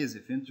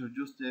invasive,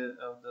 introduced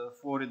of the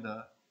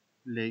Florida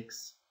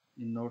lakes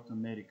in North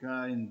America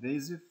are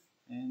invasive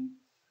and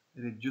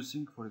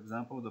reducing, for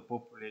example, the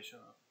population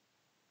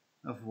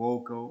of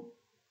local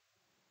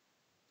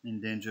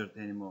endangered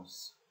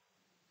animals.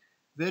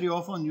 Very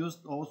often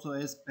used also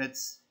as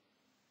pets.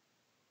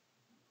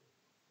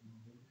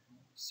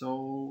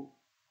 So,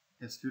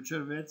 as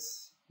future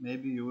vets,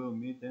 maybe you will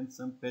meet and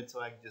some pets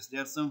like this.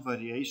 There are some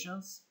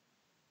variations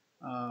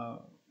uh,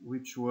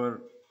 which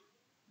were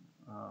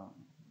uh,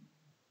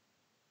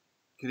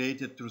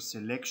 created through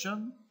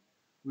selection,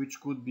 which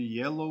could be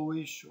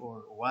yellowish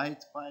or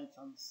white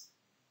pythons,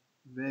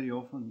 very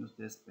often used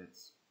as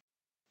pets.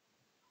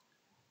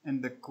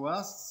 And the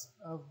class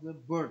of the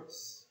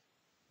birds.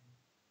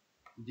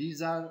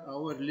 These are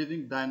our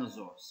living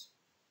dinosaurs.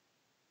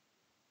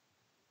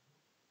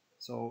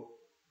 So,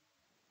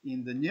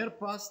 in the near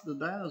past, the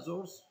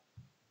dinosaurs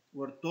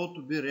were thought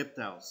to be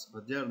reptiles,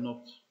 but they are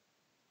not.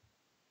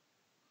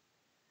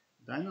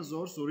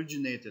 Dinosaurs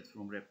originated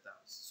from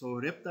reptiles. So,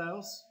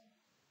 reptiles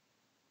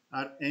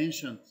are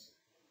ancient,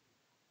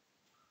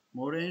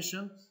 more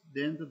ancient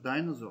than the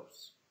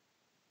dinosaurs.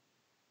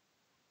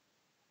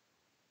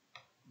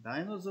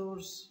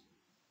 Dinosaurs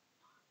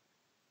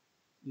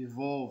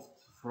evolved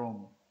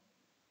from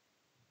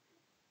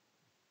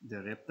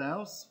the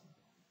reptiles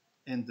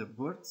and the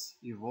birds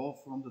evolved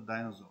from the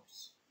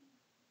dinosaurs.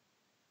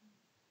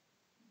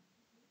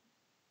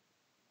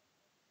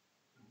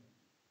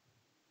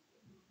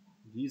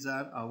 These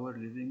are our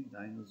living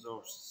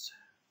dinosaurs.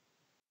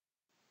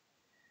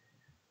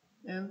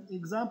 An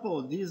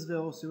example, these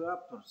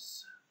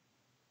velociraptors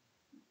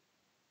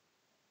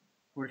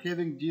were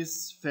having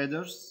these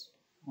feathers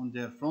on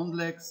their front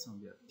legs, on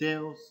their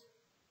tails,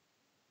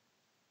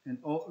 and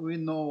we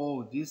know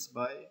all this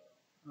by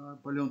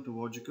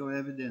paleontological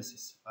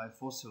evidences, by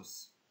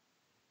fossils.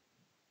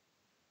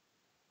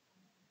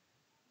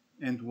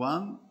 And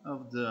one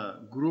of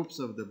the groups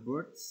of the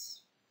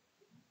birds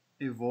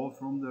evolved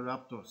from the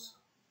raptors.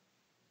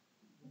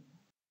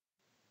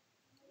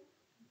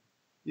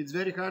 It's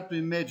very hard to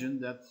imagine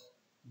that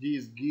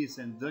these geese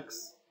and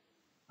ducks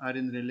are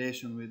in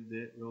relation with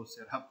the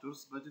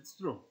velociraptors, but it's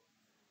true.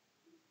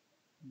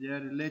 They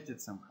are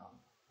related somehow.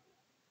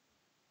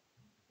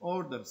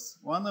 Orders.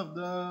 One of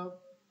the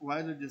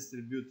widely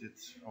distributed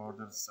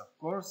orders, of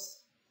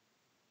course,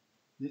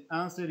 the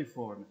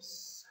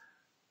Anseriformes,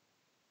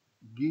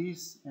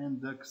 geese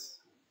and ducks.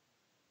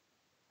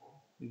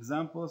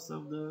 Examples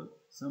of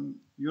some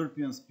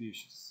European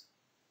species.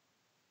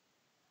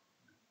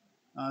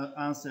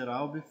 Anser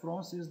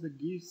albifrons is the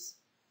geese,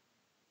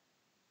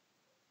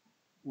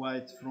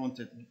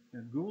 white-fronted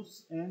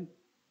goose, and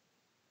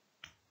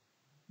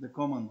the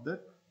common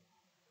duck,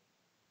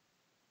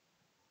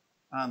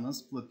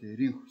 Anas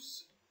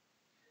platyrhynchus,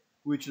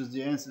 which is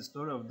the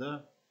ancestor of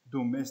the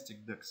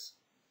domestic ducks.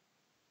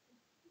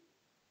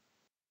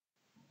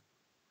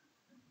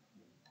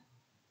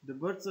 The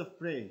birds of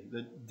prey,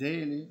 the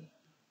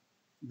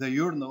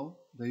diurnal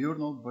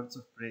birds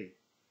of prey,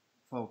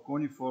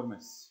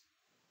 Falconiformes.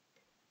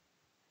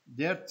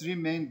 There are three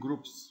main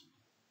groups.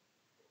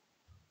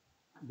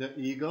 The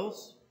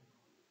eagles.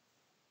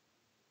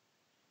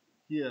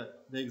 Here,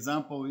 the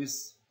example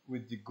is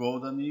with the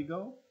golden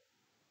eagle.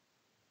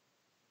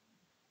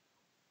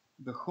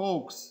 The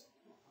hawks.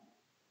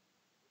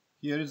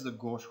 Here is the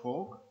gauche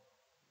hawk.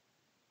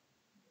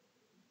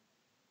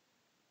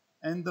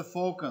 And the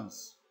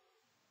falcons.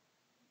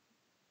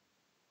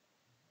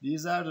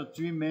 These are the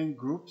three main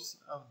groups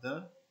of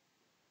the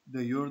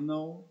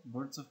diurnal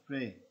birds of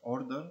prey,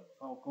 order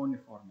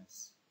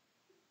Falconiformes.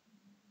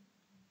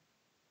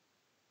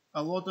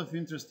 A lot of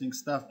interesting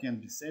stuff can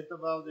be said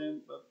about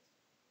them, but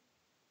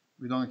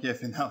we don't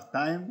have enough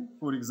time.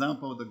 For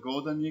example, the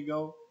golden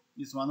eagle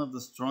is one of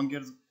the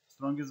strongest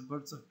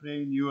birds of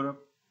prey in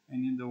Europe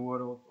and in the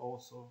world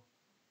also.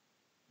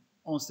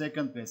 On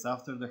second place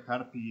after the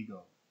harpy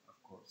eagle,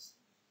 of course.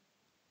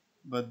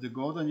 But the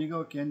golden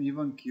eagle can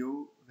even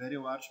kill very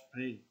large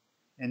prey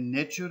and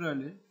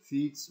naturally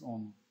feeds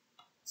on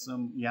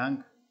some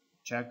young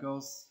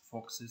jackals,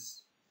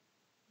 foxes,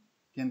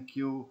 can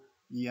kill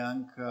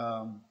young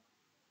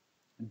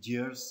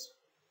deers,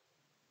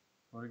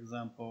 for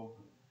example.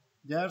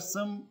 There are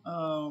some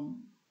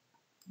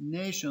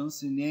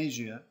nations in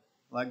Asia,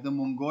 like the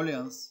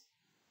Mongolians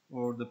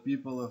or the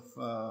people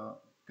of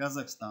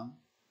Kazakhstan,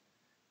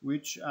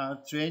 which are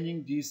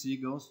training these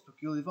eagles to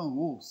kill even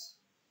wolves.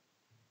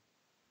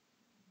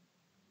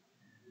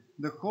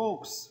 The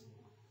hawks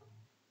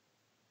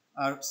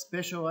are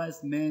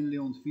specialized mainly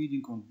on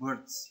feeding on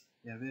birds.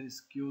 They are very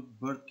skilled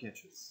bird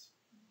catchers.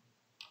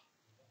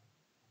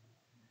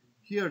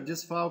 Here,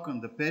 this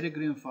falcon, the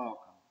peregrine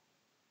falcon,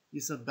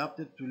 is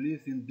adapted to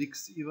live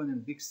even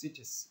in big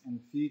cities and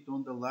feed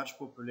on the large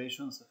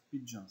populations of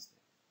pigeons.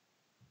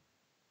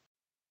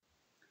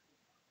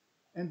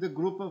 And the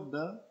group of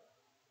the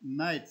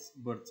night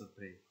birds of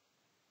prey.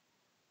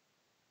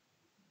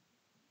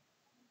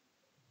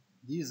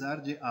 These are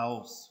the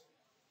owls.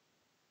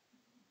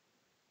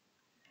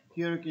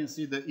 Here you can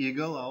see the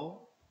eagle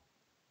owl,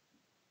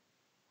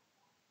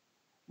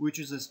 which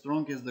is as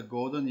strong as the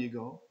golden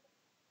eagle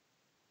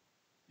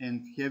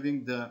and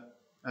having the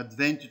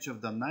advantage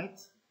of the night,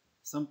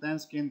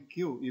 sometimes can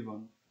kill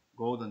even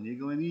golden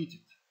eagle and eat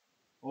it.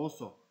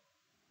 Also,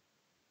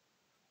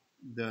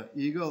 the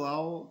eagle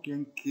owl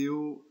can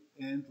kill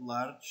and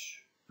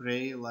large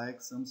prey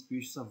like some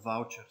species of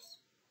vultures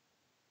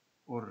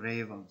or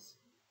ravens.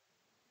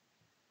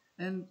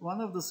 And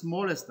one of the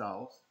smallest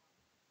owls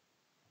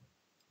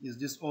is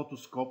this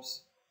otoscops,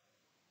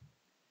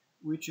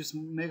 which is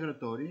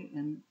migratory,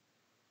 and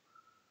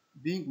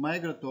being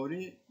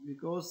migratory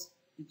because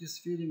it is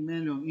feeding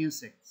mainly on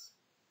insects.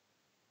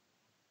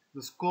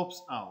 The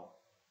scops owl,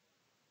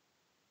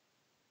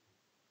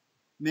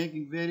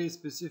 making very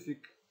specific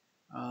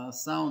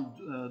sound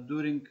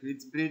during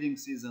its breeding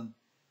season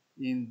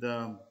in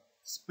the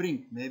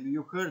spring. Maybe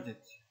you heard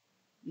it.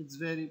 It's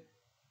very,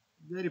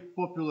 very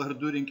popular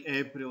during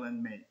April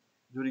and May,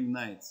 during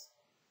nights.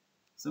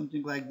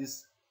 Something like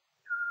this.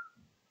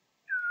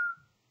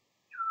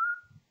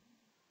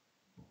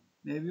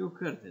 Maybe you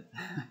heard it.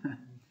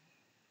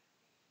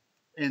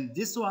 And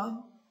this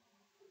one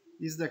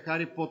is the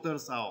Harry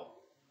Potter's owl.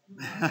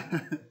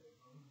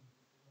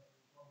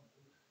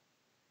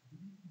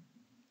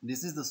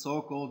 This is the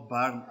so-called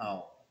barn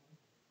owl.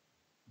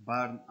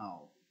 Barn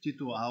owl.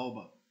 Titu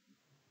alba.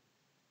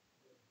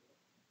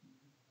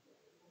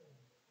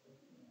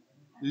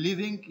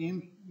 Living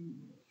in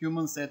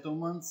human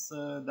settlements,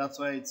 that's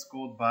why it's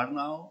called barn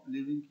owl.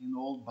 Living in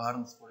old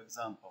barns, for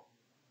example.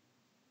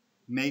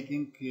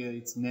 Making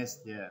its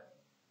nest there.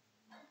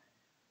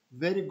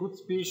 Very good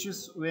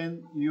species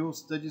when you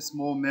study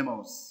small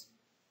mammals.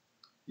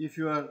 If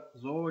you are a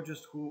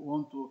zoologist who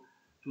want to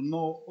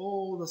know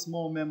all the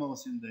small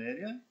mammals in the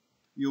area,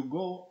 you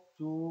go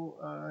to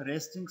a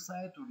resting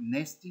site or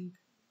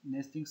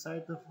nesting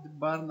site of the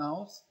barn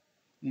owls,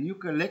 and you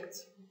collect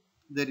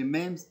the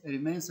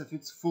remains of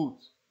its food.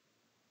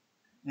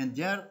 And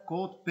they are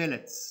called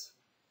pellets.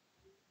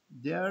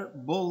 They are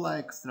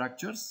ball-like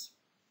structures,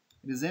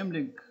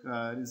 resembling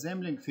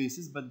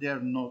feces, but they are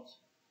not.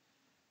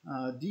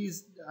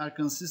 These are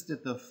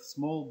consisted of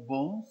small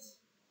bones,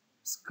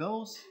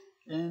 skulls,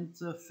 and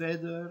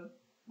feather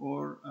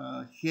or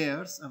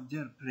hairs of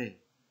their prey.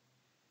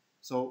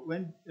 So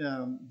when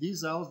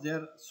these owls, they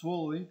are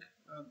swallowing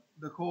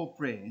the whole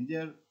prey, and they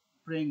are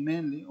preying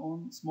mainly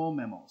on small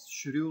mammals,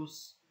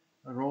 shrews,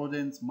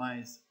 rodents,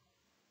 mice.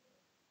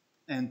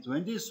 And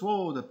when they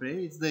swallow the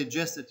prey, it's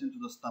digested into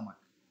the stomach.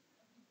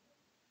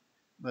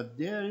 But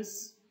there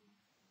is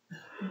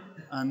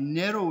a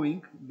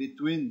narrowing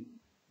between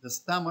the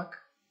stomach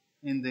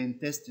and the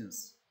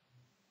intestines.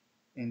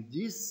 And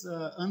this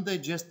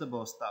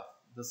undigestible stuff,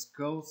 the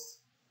skulls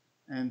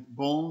and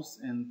bones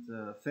and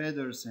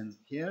feathers and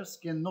hairs,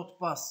 cannot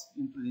pass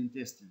into the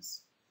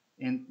intestines.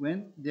 And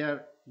when they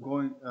are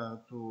going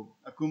to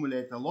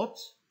accumulate a lot,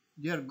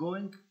 they are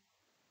going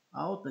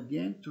out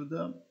again to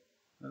the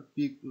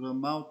peak, to the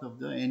mouth of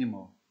the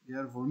animal. They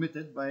are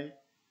vomited by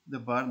the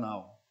barn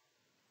owl.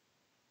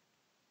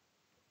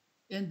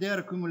 And they are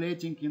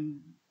accumulating in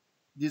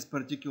these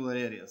particular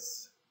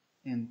areas.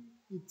 And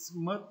it's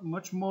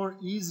much more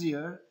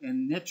easier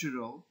and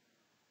natural,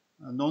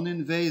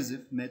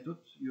 non-invasive method.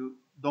 You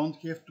don't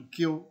have to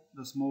kill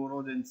the small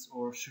rodents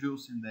or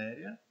shrews in the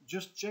area.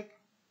 Just check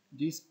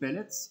these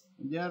pellets.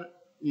 They are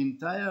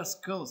entire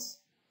skulls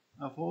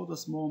of all the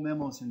small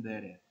mammals in the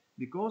area.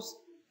 Because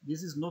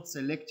this is not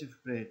selective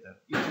predator.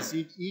 It is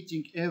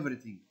eating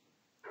everything.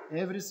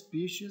 Every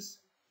species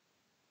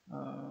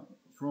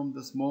from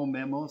the small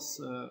mammals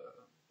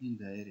in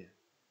the area.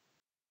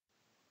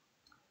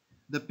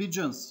 The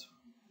pigeons,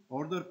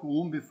 order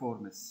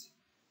Columbiformes.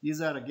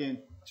 These are again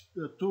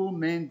two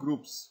main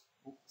groups.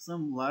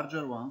 Some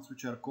larger ones,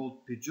 which are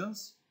called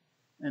pigeons,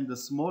 and the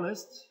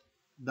smallest,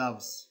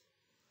 doves.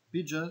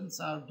 Pigeons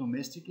are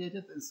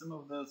domesticated, and some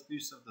of the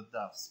species of the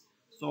doves.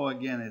 So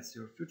again, as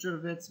your future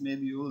vets,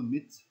 maybe you will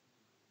meet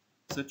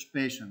such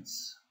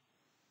patients.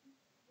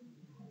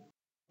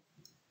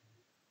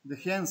 The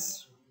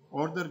hens,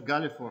 order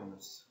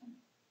Galliformes.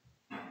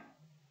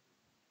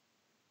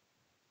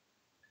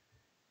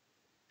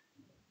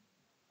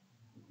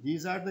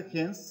 These are the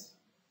hens.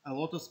 A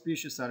lot of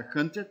species are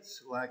hunted,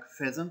 like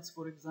pheasants,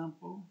 for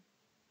example.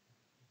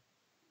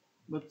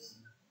 But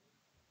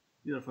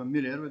You are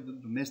familiar with the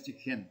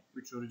domestic hen,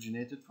 which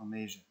originated from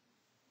Asia.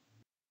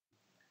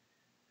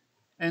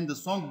 And the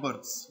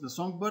songbirds. The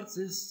songbirds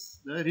is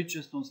the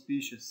richest on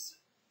species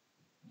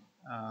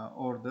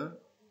order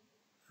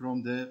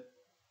from the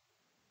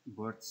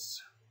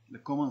birds. The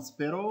common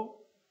sparrow,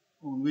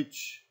 on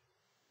which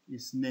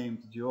is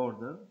named the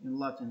order. In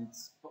Latin,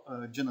 it's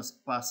genus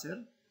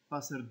Passer.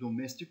 Passer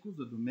domesticus,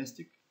 the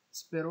domestic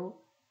sparrow,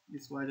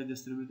 is widely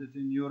distributed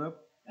in Europe.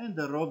 And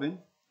the robin,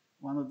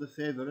 one of the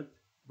favorite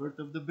bird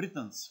of the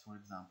Britons, for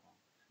example.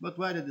 But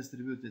widely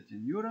distributed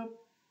in Europe,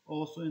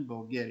 also in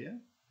Bulgaria.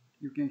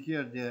 You can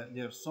hear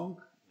their song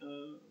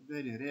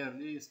very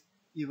rarely,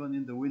 even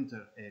in the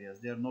winter areas.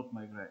 They are not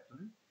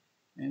migratory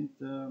and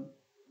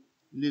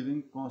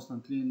living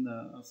constantly in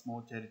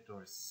small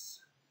territories.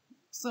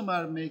 Some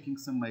are making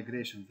some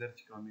migrations,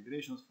 vertical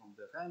migrations from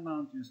the high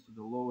mountains to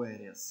the low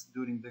areas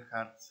during the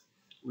hard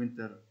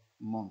winter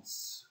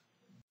months.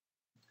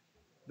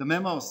 The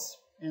mammals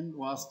and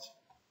wasps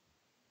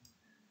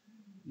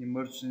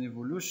emerged in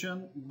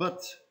evolution,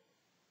 but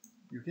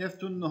you have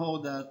to know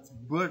that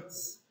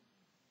birds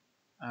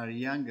are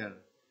younger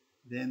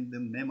than the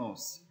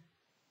mammals.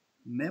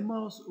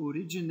 Mammals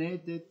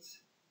originated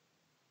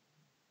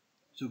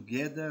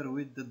together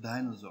with the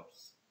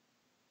dinosaurs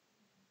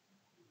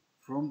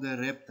from the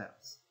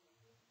reptiles,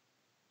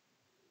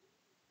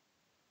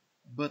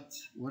 but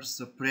were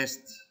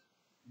suppressed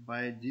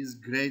by this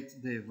great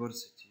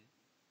diversity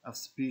of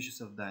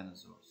species of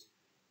dinosaurs.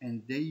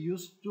 And they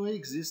used to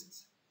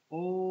exist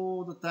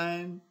all the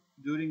time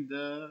during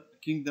the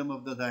kingdom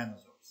of the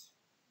dinosaurs.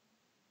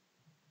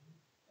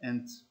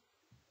 And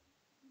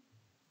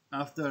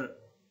after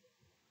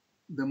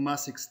the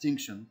mass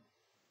extinction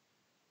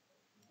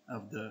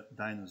of the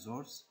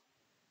dinosaurs,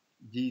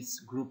 this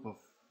group of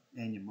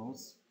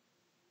animals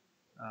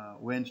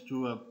went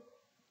through a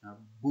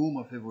boom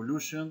of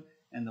evolution,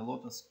 and a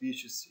lot of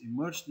species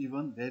emerged,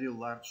 even very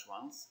large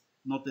ones,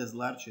 not as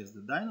large as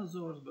the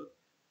dinosaurs, but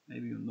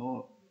maybe you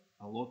know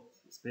a lot,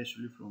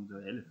 especially from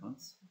the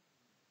elephants,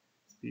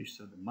 species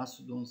of the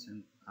mastodons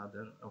and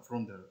other,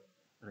 from the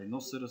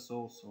rhinoceros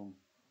also.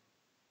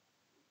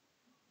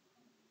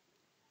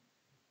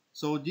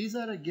 So these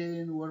are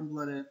again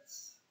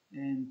warm-bloodeds,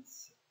 and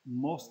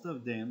most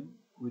of them,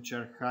 which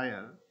are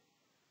higher,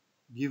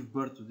 give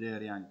birth to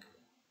their young.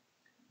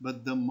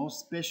 But the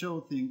most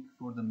special thing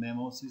for the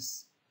mammals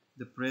is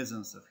the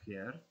presence of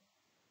hair,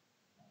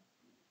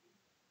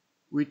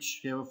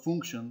 which have a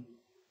function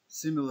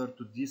similar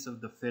to this of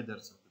the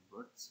feathers of the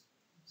birds.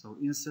 So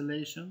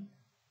insulation,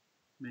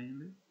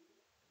 mainly,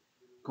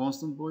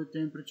 constant body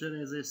temperature,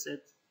 as I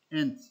said,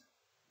 and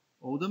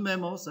all the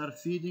mammals are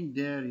feeding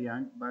their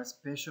young by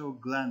special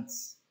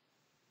glands,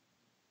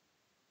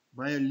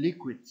 by a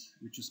liquid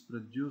which is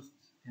produced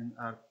and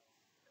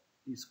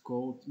is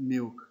called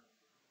milk.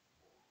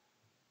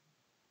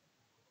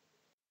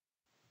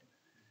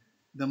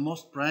 The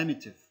most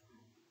primitive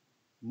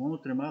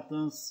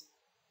monotrematans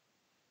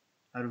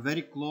are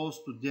very close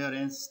to their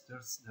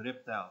ancestors, the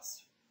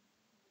reptiles.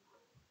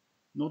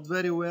 Not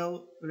very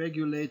well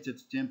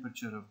regulated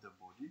temperature of the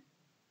body.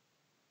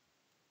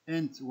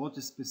 And what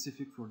is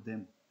specific for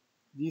them?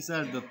 These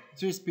are the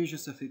three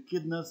species of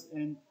echidnas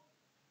and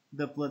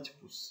the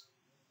platypus.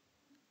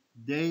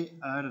 They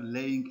are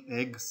laying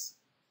eggs.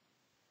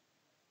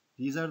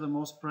 These are the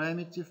most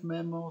primitive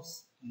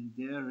mammals, and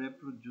they are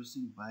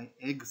reproducing by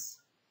eggs.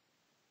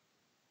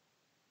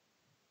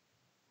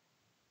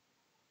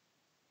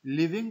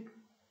 Living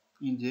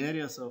in the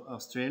areas of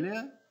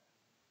Australia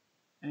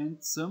and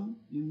some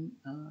in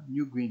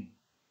New Guinea,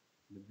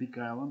 the big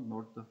island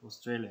north of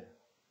Australia.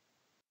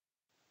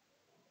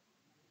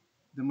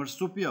 The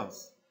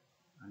marsupials,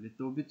 a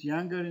little bit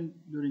younger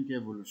during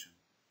evolution.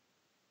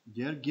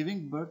 They are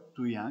giving birth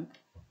to young,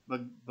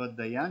 but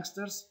the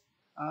youngsters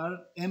are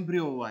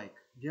embryo-like.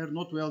 They are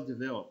not well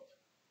developed.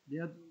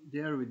 They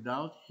are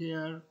without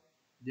hair,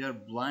 they are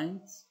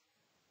blind,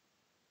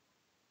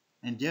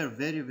 and they are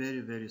very, very,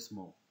 very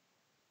small.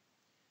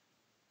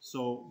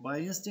 So by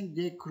instinct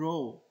they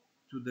crawl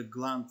to the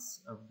glands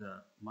of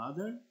the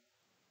mother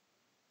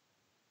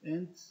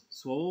and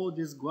swallow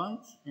this gland,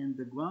 and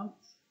the gland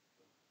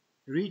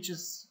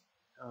reaches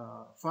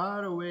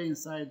far away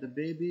inside the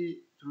baby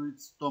through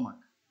its stomach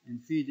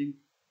and feeding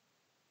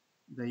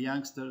the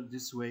youngster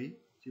this way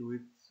till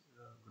it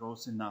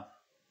grows enough.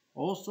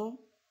 Also,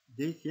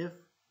 they have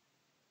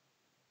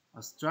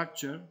a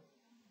structure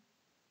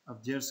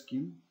of their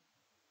skin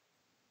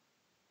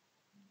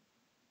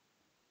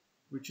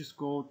which is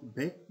called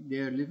back. They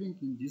are living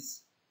in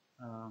this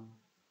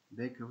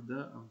back of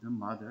the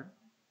mother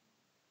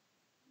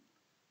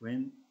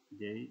when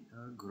they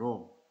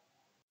grow.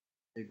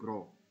 They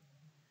grow.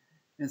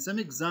 And some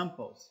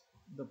examples: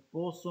 the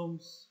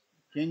possums,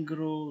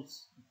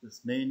 kangaroos,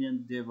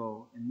 Tasmanian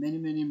devil, and many,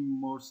 many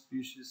more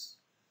species.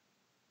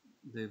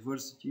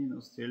 Diversity in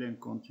Australian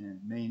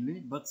continent mainly,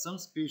 but some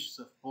species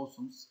of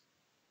possums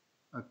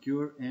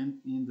occur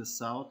in the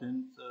south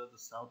and the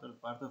southern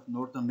part of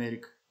North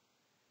America.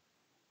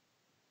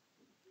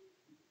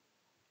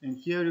 And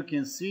here you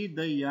can see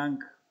the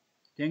young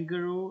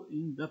Kangaroo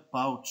in the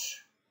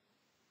pouch.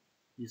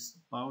 This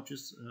pouch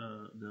is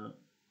the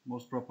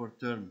most proper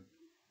term.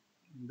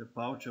 In the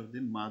pouch of the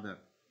mother.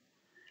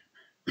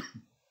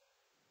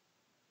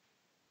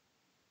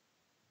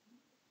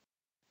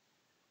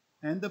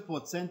 And the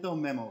placental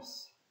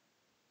mammals,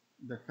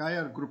 the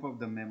higher group of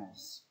the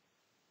mammals.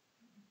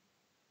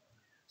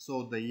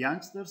 So the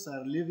youngsters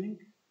are living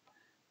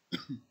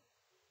in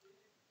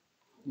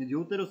the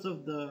uterus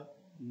of the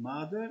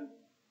mother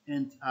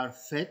and are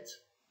fed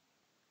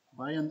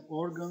by an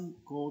organ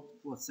called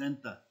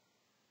placenta.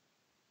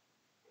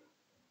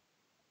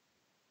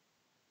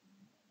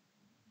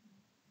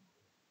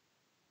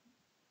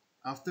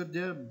 After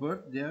their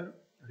birth, they are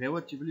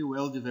relatively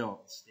well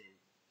developed.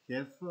 They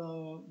have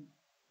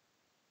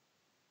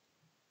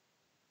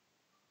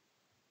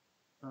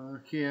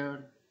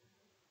hair,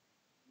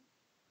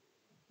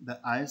 the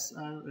eyes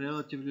are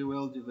relatively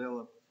well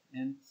developed,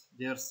 and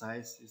their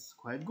size is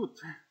quite good.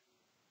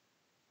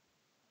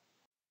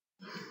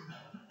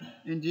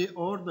 In the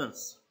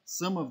orders,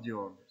 some of the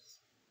orders,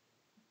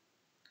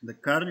 the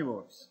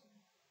carnivores,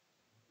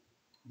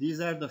 these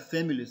are the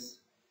families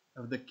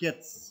of the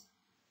cats,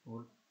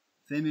 or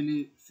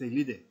family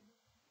Felidae,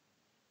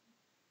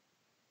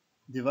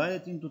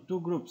 divided into two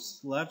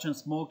groups, large and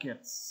small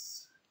cats.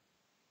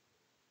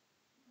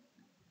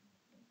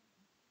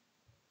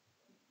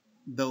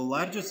 The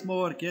largest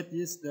smaller cat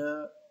is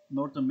the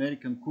North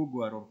American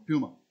cougar or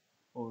puma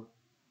or,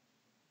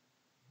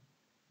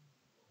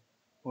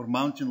 or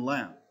mountain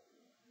lion,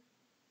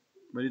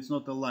 but it's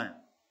not a lion.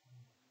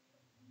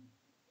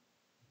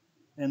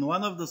 And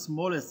one of the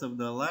smallest of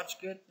the large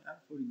cat are,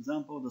 for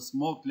example, the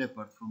smoked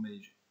leopard from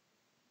Asia.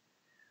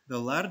 The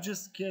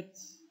largest cat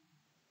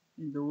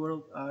in the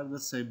world are the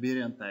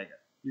Siberian tiger,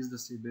 is the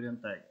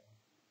Siberian tiger.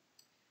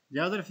 The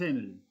other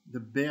family, the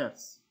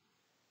bears,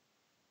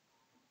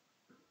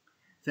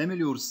 family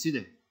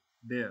Ursidae,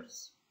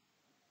 bears.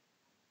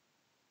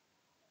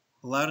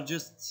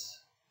 Largest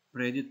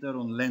predator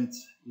on land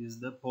is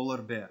the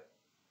polar bear.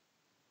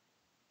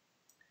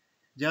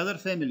 The other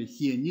family,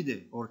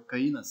 Hyenidae or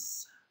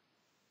Cainas.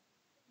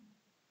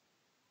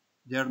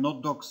 They are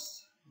not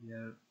dogs. They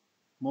are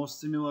most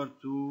similar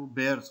to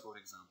bears, for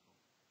example.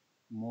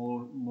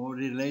 More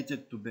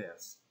related to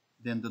bears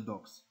than the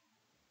dogs.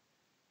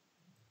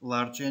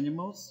 Large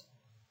animals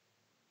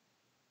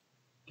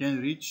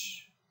can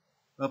reach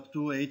up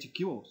to 80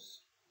 kilos.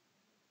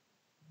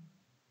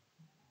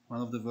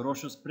 One of the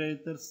ferocious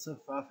predators of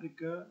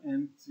Africa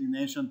and in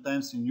ancient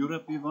times in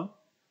Europe even,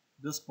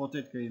 the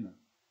spotted hyena.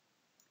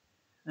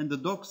 And the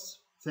dogs,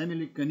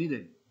 family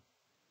Canidae,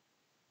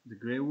 the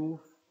grey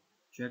wolf,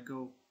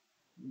 jackal,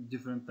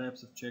 different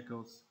types of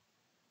jackals,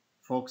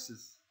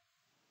 foxes.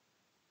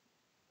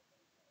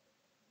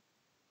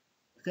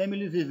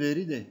 Family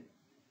Viveridae,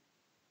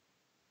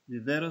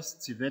 Viverras,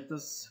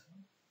 civetas,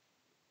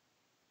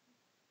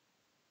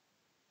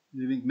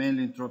 living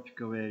mainly in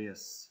tropical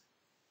areas.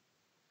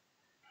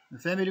 The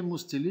family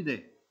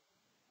Mustelidae.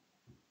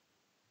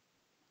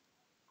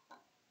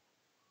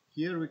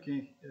 Here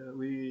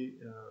we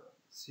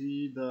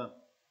see the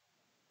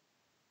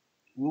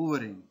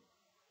wolverine,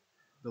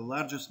 the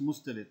largest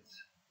mustelid,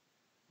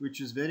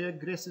 which is very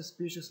aggressive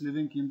species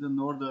living in the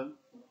northern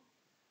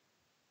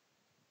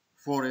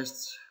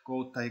forests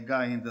called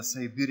taiga in the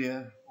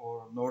Siberia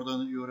or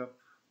northern Europe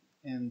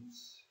and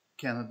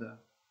Canada.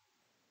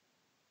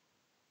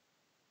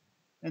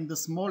 And the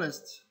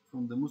smallest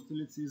from the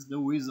mustelids is the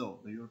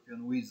weasel, the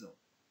European weasel.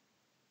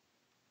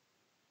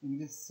 In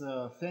this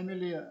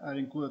family are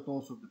included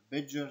also the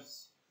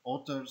badgers,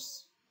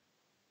 otters,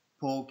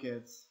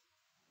 polecats,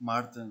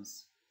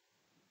 martens.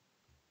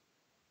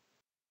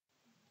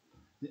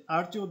 The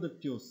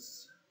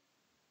artiodactyls.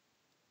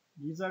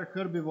 These are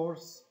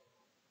herbivores,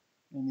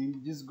 and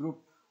in this group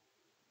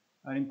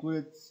are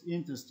included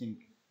interesting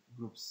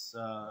groups: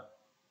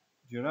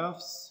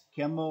 giraffes,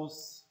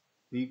 camels,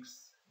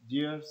 pigs,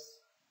 deers,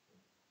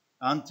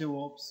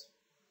 antelopes.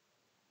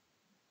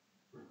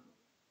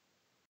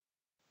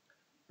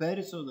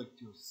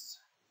 Perissodactyls,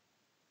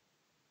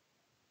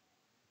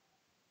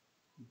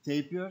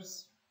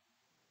 tapirs,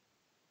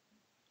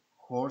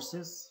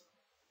 horses,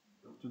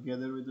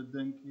 together with the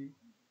donkey,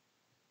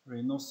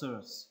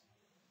 rhinoceros.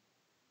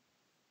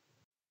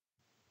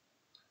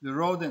 The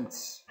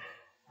rodents,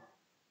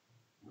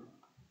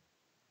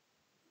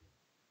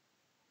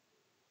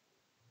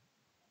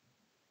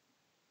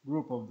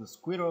 group of the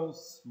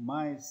squirrels,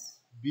 mice,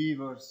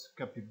 beavers,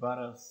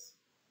 capybaras,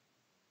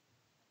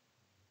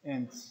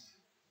 and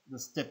the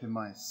steppe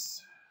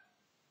mice.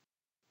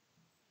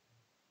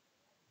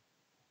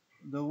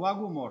 The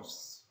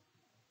lagomorphs,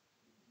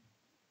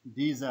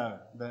 these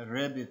are the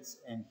rabbits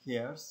and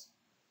hares,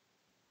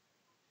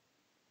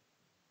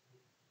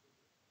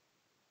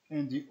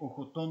 and the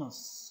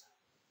ochotonas.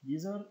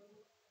 These are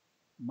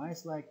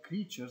mice-like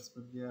creatures,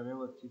 but they are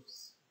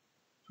relatives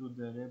to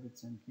the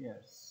rabbits and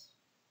hares.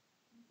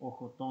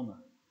 Ochotona,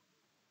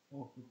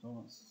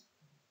 ochotonas.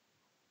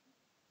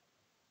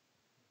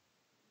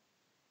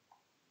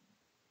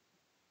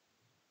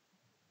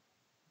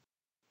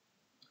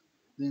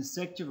 The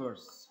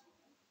insectivores,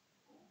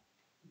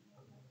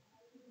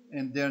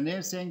 And their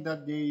name saying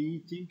that they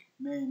eating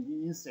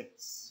mainly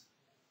insects,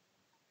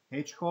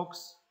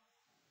 hedgehogs,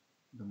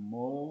 the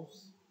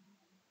moles,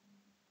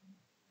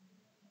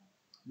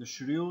 the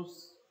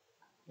shrews,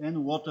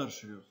 and water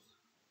shrews.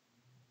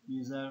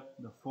 These are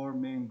the four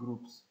main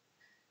groups.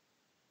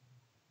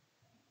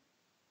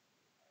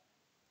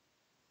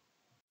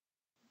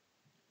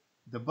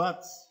 The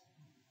bats,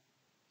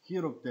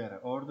 Chiroptera,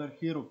 order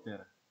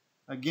Chiroptera.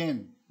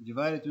 Again,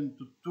 divided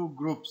into two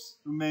groups,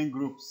 two main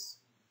groups.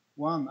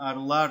 One are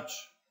large,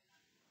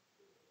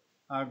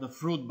 are the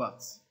fruit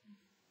bats,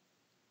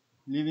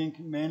 living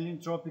mainly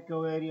in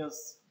tropical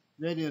areas,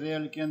 very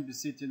rarely can be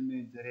seen in the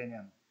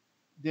Mediterranean.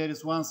 There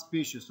is one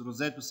species,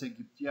 Rosetus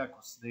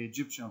aegyptiacus, the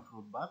Egyptian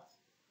fruit bat,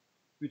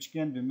 which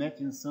can be met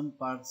in some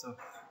parts of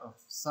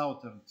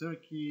southern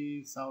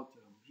Turkey,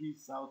 southern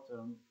Greece,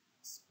 southern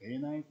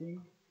Spain, I think.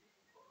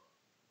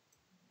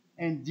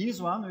 And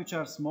these ones, which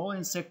are small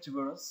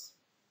insectivorous,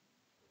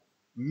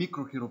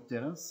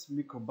 microchiropterans,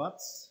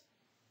 microbats,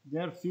 they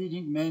are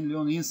feeding mainly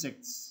on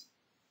insects.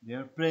 They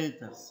are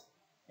predators.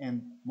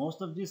 And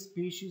most of these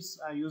species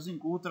are using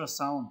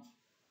ultrasound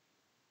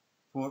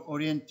for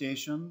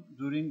orientation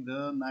during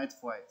the night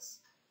flights.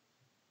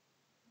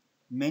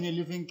 Many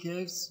live in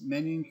caves,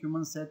 many in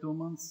human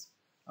settlements,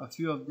 a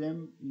few of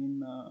them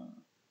in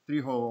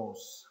tree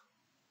hollows.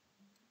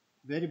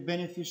 Very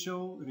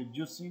beneficial,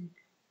 reducing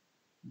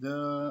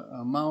the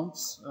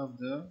amounts of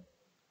the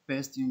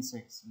pest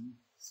insects in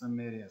some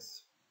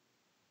areas.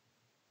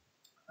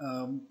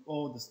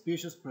 All the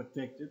species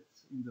protected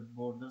in the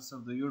borders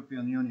of the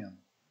European Union.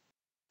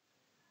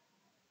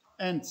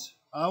 And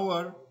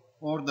our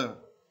order,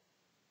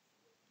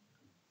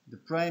 the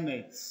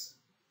primates,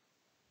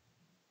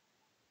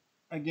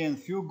 again,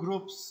 few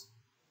groups.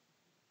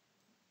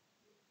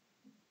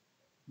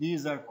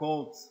 These are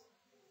called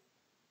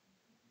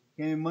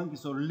cave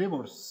monkeys or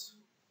lemurs,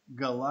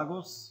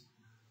 galagos.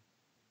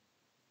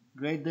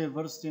 Great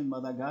diversity in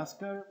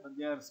Madagascar, but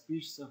there are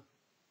species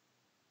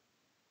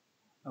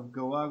of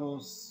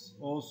galagos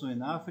also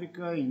in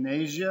Africa, in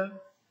Asia.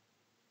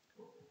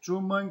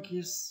 True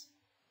monkeys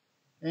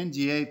and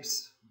the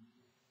apes.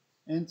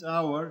 And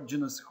our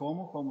genus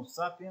Homo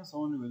sapiens,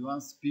 only with one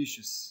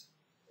species.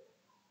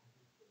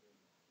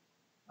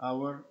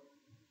 Our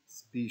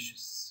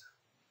species.